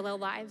living parallel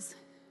lives.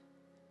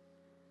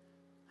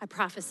 I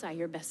prophesy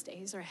your best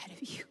days are ahead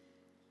of you.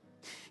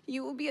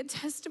 You will be a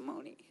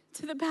testimony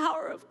to the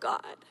power of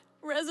God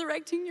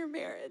resurrecting your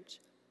marriage.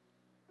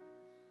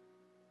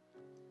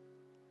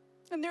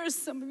 And there are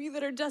some of you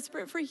that are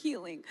desperate for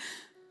healing.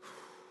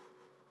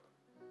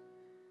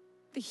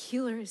 The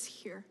healer is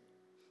here.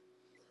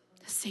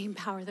 The same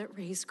power that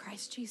raised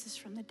Christ Jesus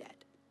from the dead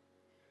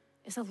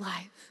is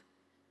alive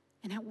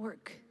and at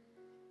work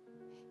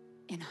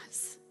in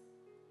us.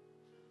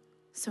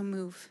 So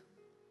move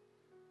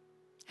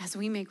as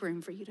we make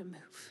room for you to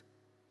move.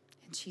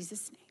 In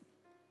Jesus'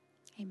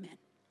 name, amen.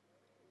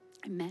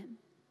 Amen.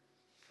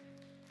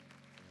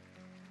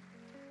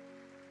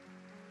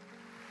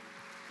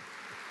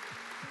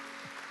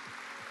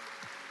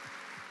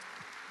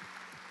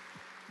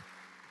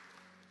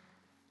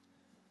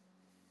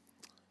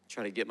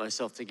 Trying to get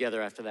myself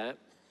together after that.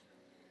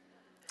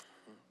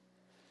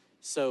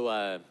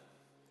 So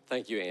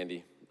thank you,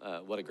 Andy.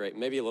 What a great,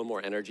 maybe a little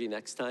more energy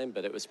next time,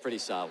 but it was pretty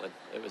solid.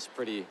 It was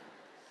pretty,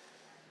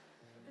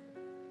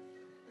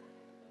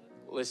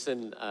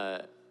 listen,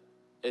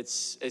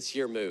 it's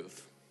your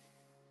move.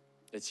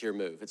 It's your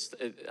move.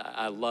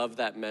 I love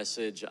that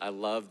message. I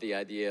love the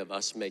idea of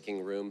us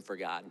making room for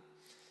God.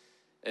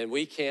 And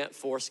we can't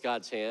force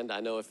God's hand.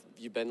 I know if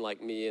you've been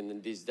like me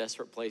in these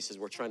desperate places,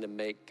 we're trying to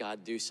make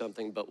God do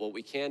something, but what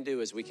we can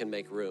do is we can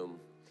make room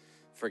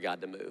for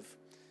God to move.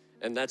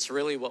 And that's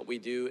really what we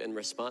do in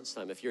response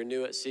time. If you're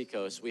new at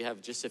Seacoast, we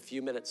have just a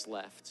few minutes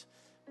left,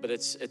 but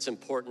it's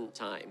important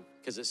time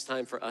because it's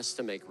time for us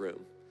to make room,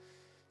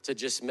 to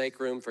just make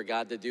room for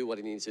God to do what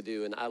he needs to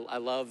do. And I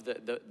love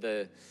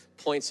the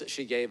points that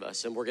she gave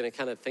us, and we're gonna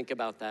kind of think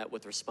about that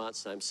with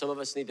response time. Some of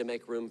us need to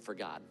make room for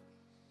God.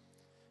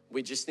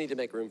 We just need to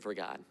make room for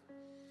God.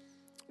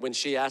 When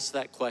she asked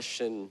that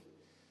question,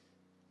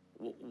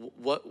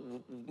 what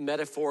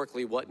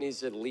metaphorically, what needs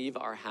to leave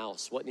our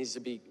house? What do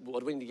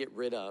we need to get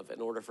rid of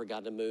in order for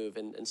God to move?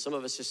 And some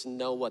of us just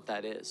know what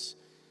that is.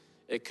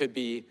 It could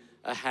be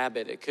a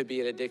habit. It could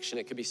be an addiction.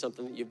 It could be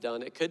something that you've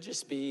done. It could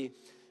just be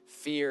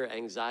fear,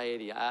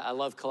 anxiety. I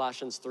love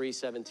Colossians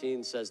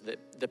 3:17 says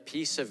that the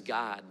peace of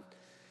God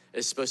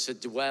is supposed to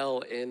dwell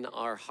in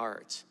our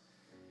heart.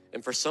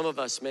 And for some of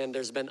us, man,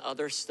 there's been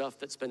other stuff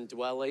that's been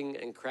dwelling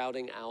and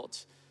crowding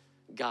out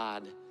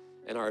God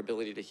and our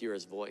ability to hear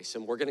his voice.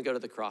 And we're gonna go to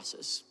the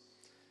crosses.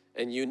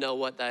 And you know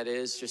what that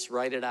is. Just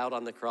write it out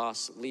on the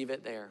cross, leave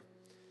it there.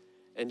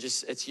 And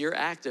just, it's your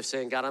act of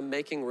saying, God, I'm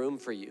making room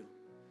for you.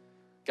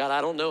 God,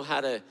 I don't know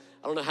how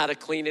to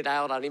clean it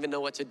out. I don't even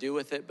know what to do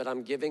with it, but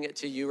I'm giving it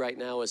to you right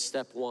now as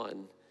step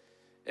one.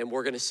 And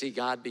we're gonna see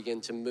God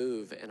begin to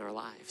move in our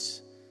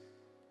lives.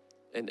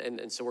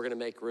 And so we're gonna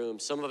make room.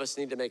 Some of us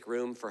need to make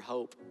room for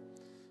hope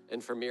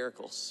and for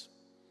miracles.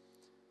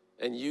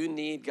 And you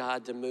need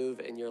God to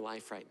move in your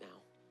life right now.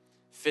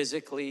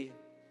 Physically,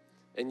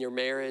 in your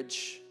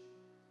marriage,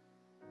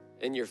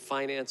 in your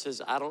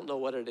finances. I don't know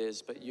what it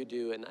is, but you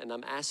do. And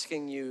I'm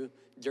asking you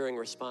during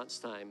response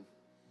time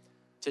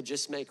to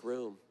just make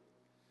room.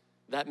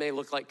 That may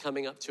look like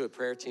coming up to a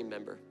prayer team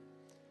member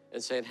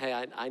and saying,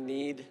 hey, I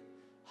need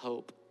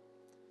hope.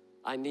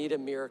 I need a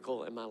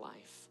miracle in my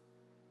life.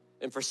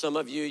 And for some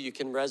of you, you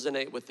can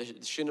resonate with the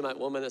Shunammite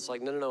woman that's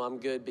like, no, I'm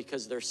good,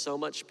 because there's so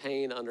much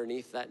pain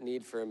underneath that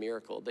need for a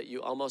miracle that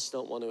you almost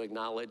don't want to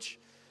acknowledge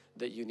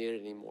that you need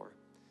it anymore.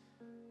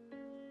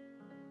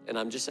 And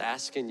I'm just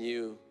asking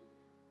you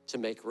to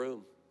make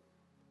room,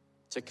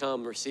 to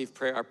come receive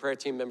prayer. Our prayer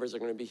team members are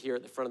going to be here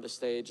at the front of the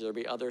stage. There'll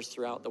be others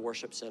throughout the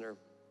worship center.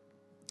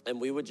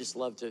 And we would just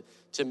love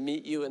to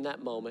meet you in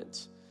that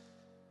moment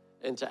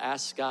and to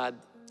ask God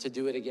to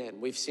do it again.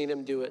 We've seen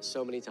him do it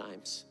so many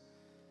times.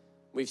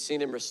 We've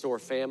seen him restore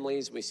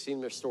families. We've seen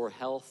him restore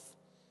health.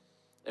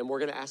 And we're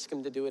going to ask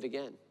him to do it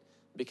again,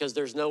 because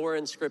there's nowhere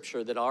in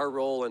Scripture that our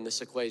role in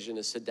this equation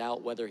is to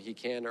doubt whether he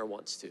can or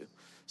wants to.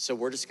 So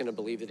we're just going to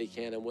believe that he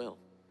can and will.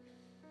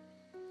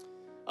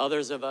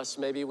 Others of us,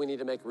 maybe we need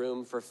to make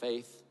room for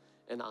faith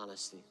and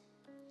honesty.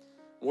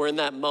 We're in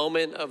that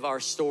moment of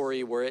our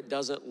story where it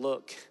doesn't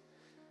look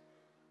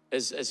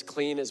as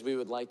clean as we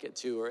would like it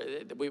to, or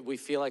we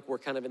feel like we're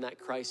kind of in that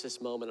crisis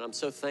moment. And I'm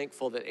so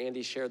thankful that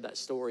Andy shared that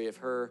story of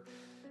her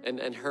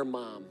and her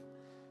mom.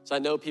 So I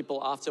know people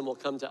often will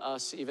come to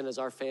us, even as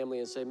our family,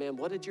 and say, man,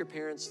 what did your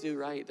parents do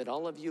right? That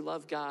all of you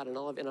love God and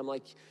I'm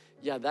like,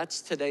 yeah,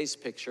 that's today's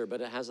picture,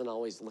 but it hasn't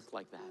always looked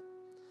like that.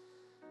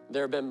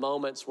 There have been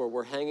moments where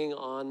we're hanging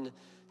on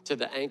to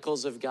the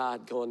ankles of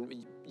God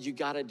going, you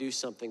gotta do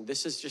something.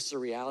 This is just the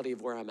reality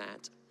of where I'm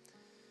at.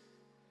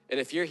 And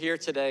if you're here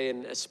today,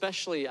 and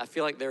especially I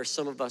feel like there are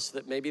some of us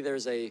that maybe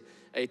there's a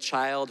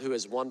child who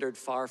has wandered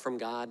far from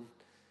God,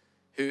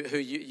 who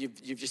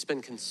you've just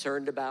been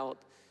concerned about,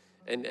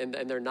 and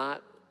they're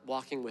not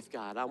walking with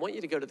God. I want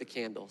you to go to the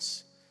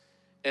candles.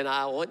 And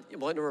I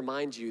want to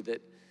remind you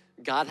that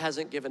God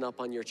hasn't given up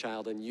on your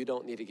child, and you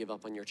don't need to give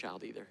up on your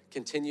child either.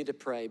 Continue to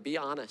pray. Be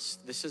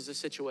honest. This is the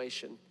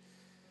situation.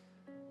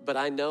 But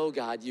I know,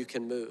 God, you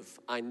can move.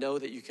 I know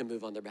that you can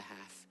move on their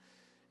behalf.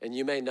 And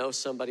you may know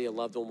somebody, a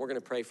loved one. We're going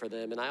to pray for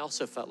them. And I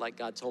also felt like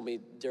God told me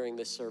during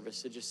this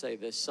service to just say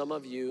this. Some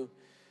of you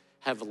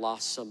have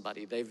lost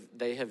somebody.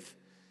 They've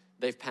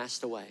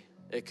passed away.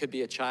 It could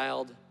be a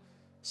child,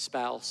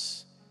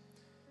 spouse.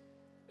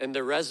 And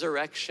the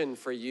resurrection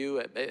for you,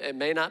 it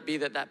may not be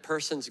that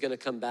person's going to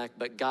come back,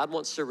 but God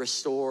wants to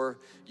restore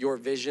your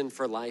vision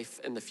for life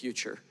in the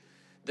future.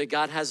 That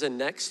God has a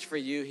next for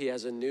you. He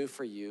has a new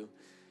for you.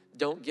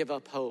 Don't give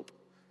up hope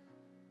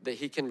that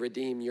he can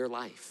redeem your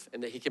life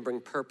and that he can bring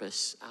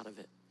purpose out of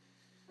it.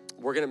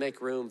 We're going to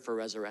make room for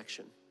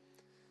resurrection.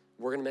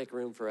 We're going to make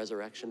room for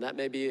resurrection. That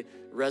may be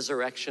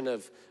resurrection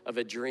of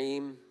a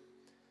dream,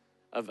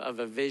 of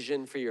a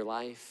vision for your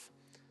life.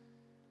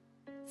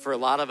 For a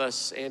lot of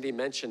us, Andy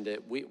mentioned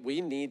it,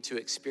 we need to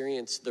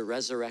experience the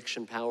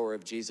resurrection power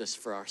of Jesus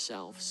for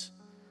ourselves.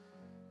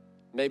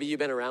 Maybe you've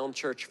been around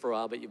church for a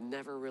while, but you've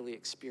never really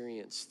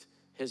experienced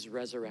his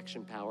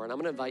resurrection power. And I'm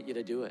going to invite you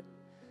to do it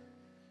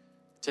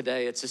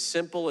today. It's as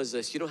simple as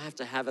this. You don't have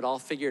to have it all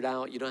figured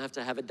out. You don't have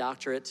to have a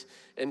doctorate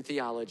in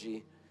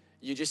theology.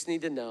 You just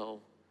need to know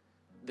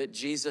that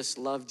Jesus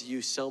loved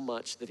you so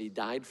much that he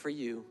died for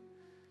you,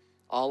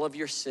 all of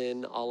your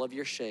sin, all of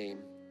your shame,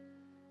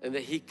 and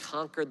that he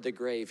conquered the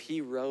grave. He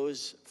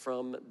rose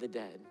from the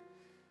dead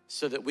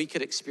so that we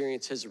could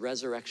experience his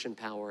resurrection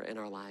power in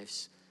our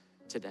lives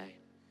today.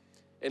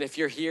 And if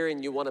you're here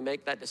and you want to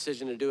make that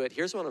decision to do it,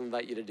 here's what I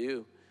invite you to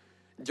do.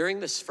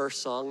 During this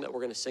first song that we're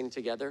going to sing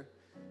together,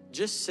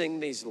 just sing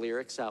these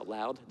lyrics out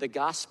loud. The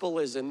gospel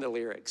is in the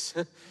lyrics.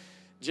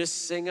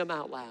 Just sing them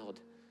out loud.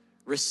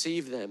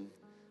 Receive them.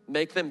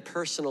 Make them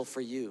personal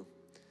for you.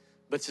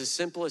 But it's as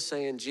simple as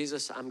saying,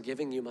 Jesus, I'm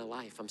giving you my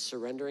life. I'm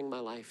surrendering my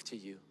life to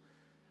you.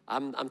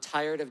 I'm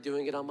tired of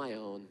doing it on my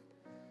own.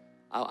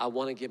 I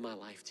want to give my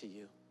life to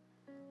you.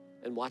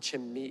 And watch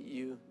him meet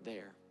you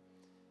there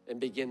and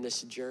begin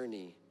this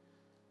journey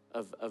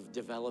of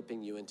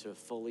developing you into a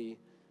fully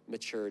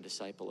mature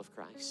disciple of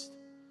Christ.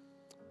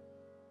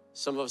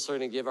 Some of us are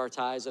going to give our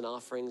tithes and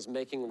offerings,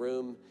 making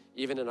room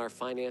even in our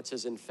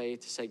finances and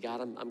faith to say, God,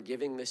 I'm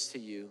giving this to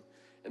you.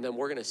 And then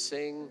we're going to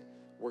sing,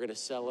 we're going to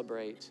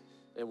celebrate,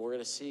 and we're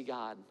going to see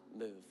God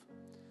move.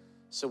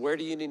 So where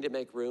do you need to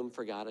make room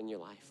for God in your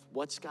life?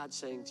 What's God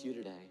saying to you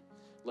today?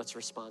 Let's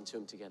respond to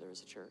him together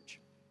as a church.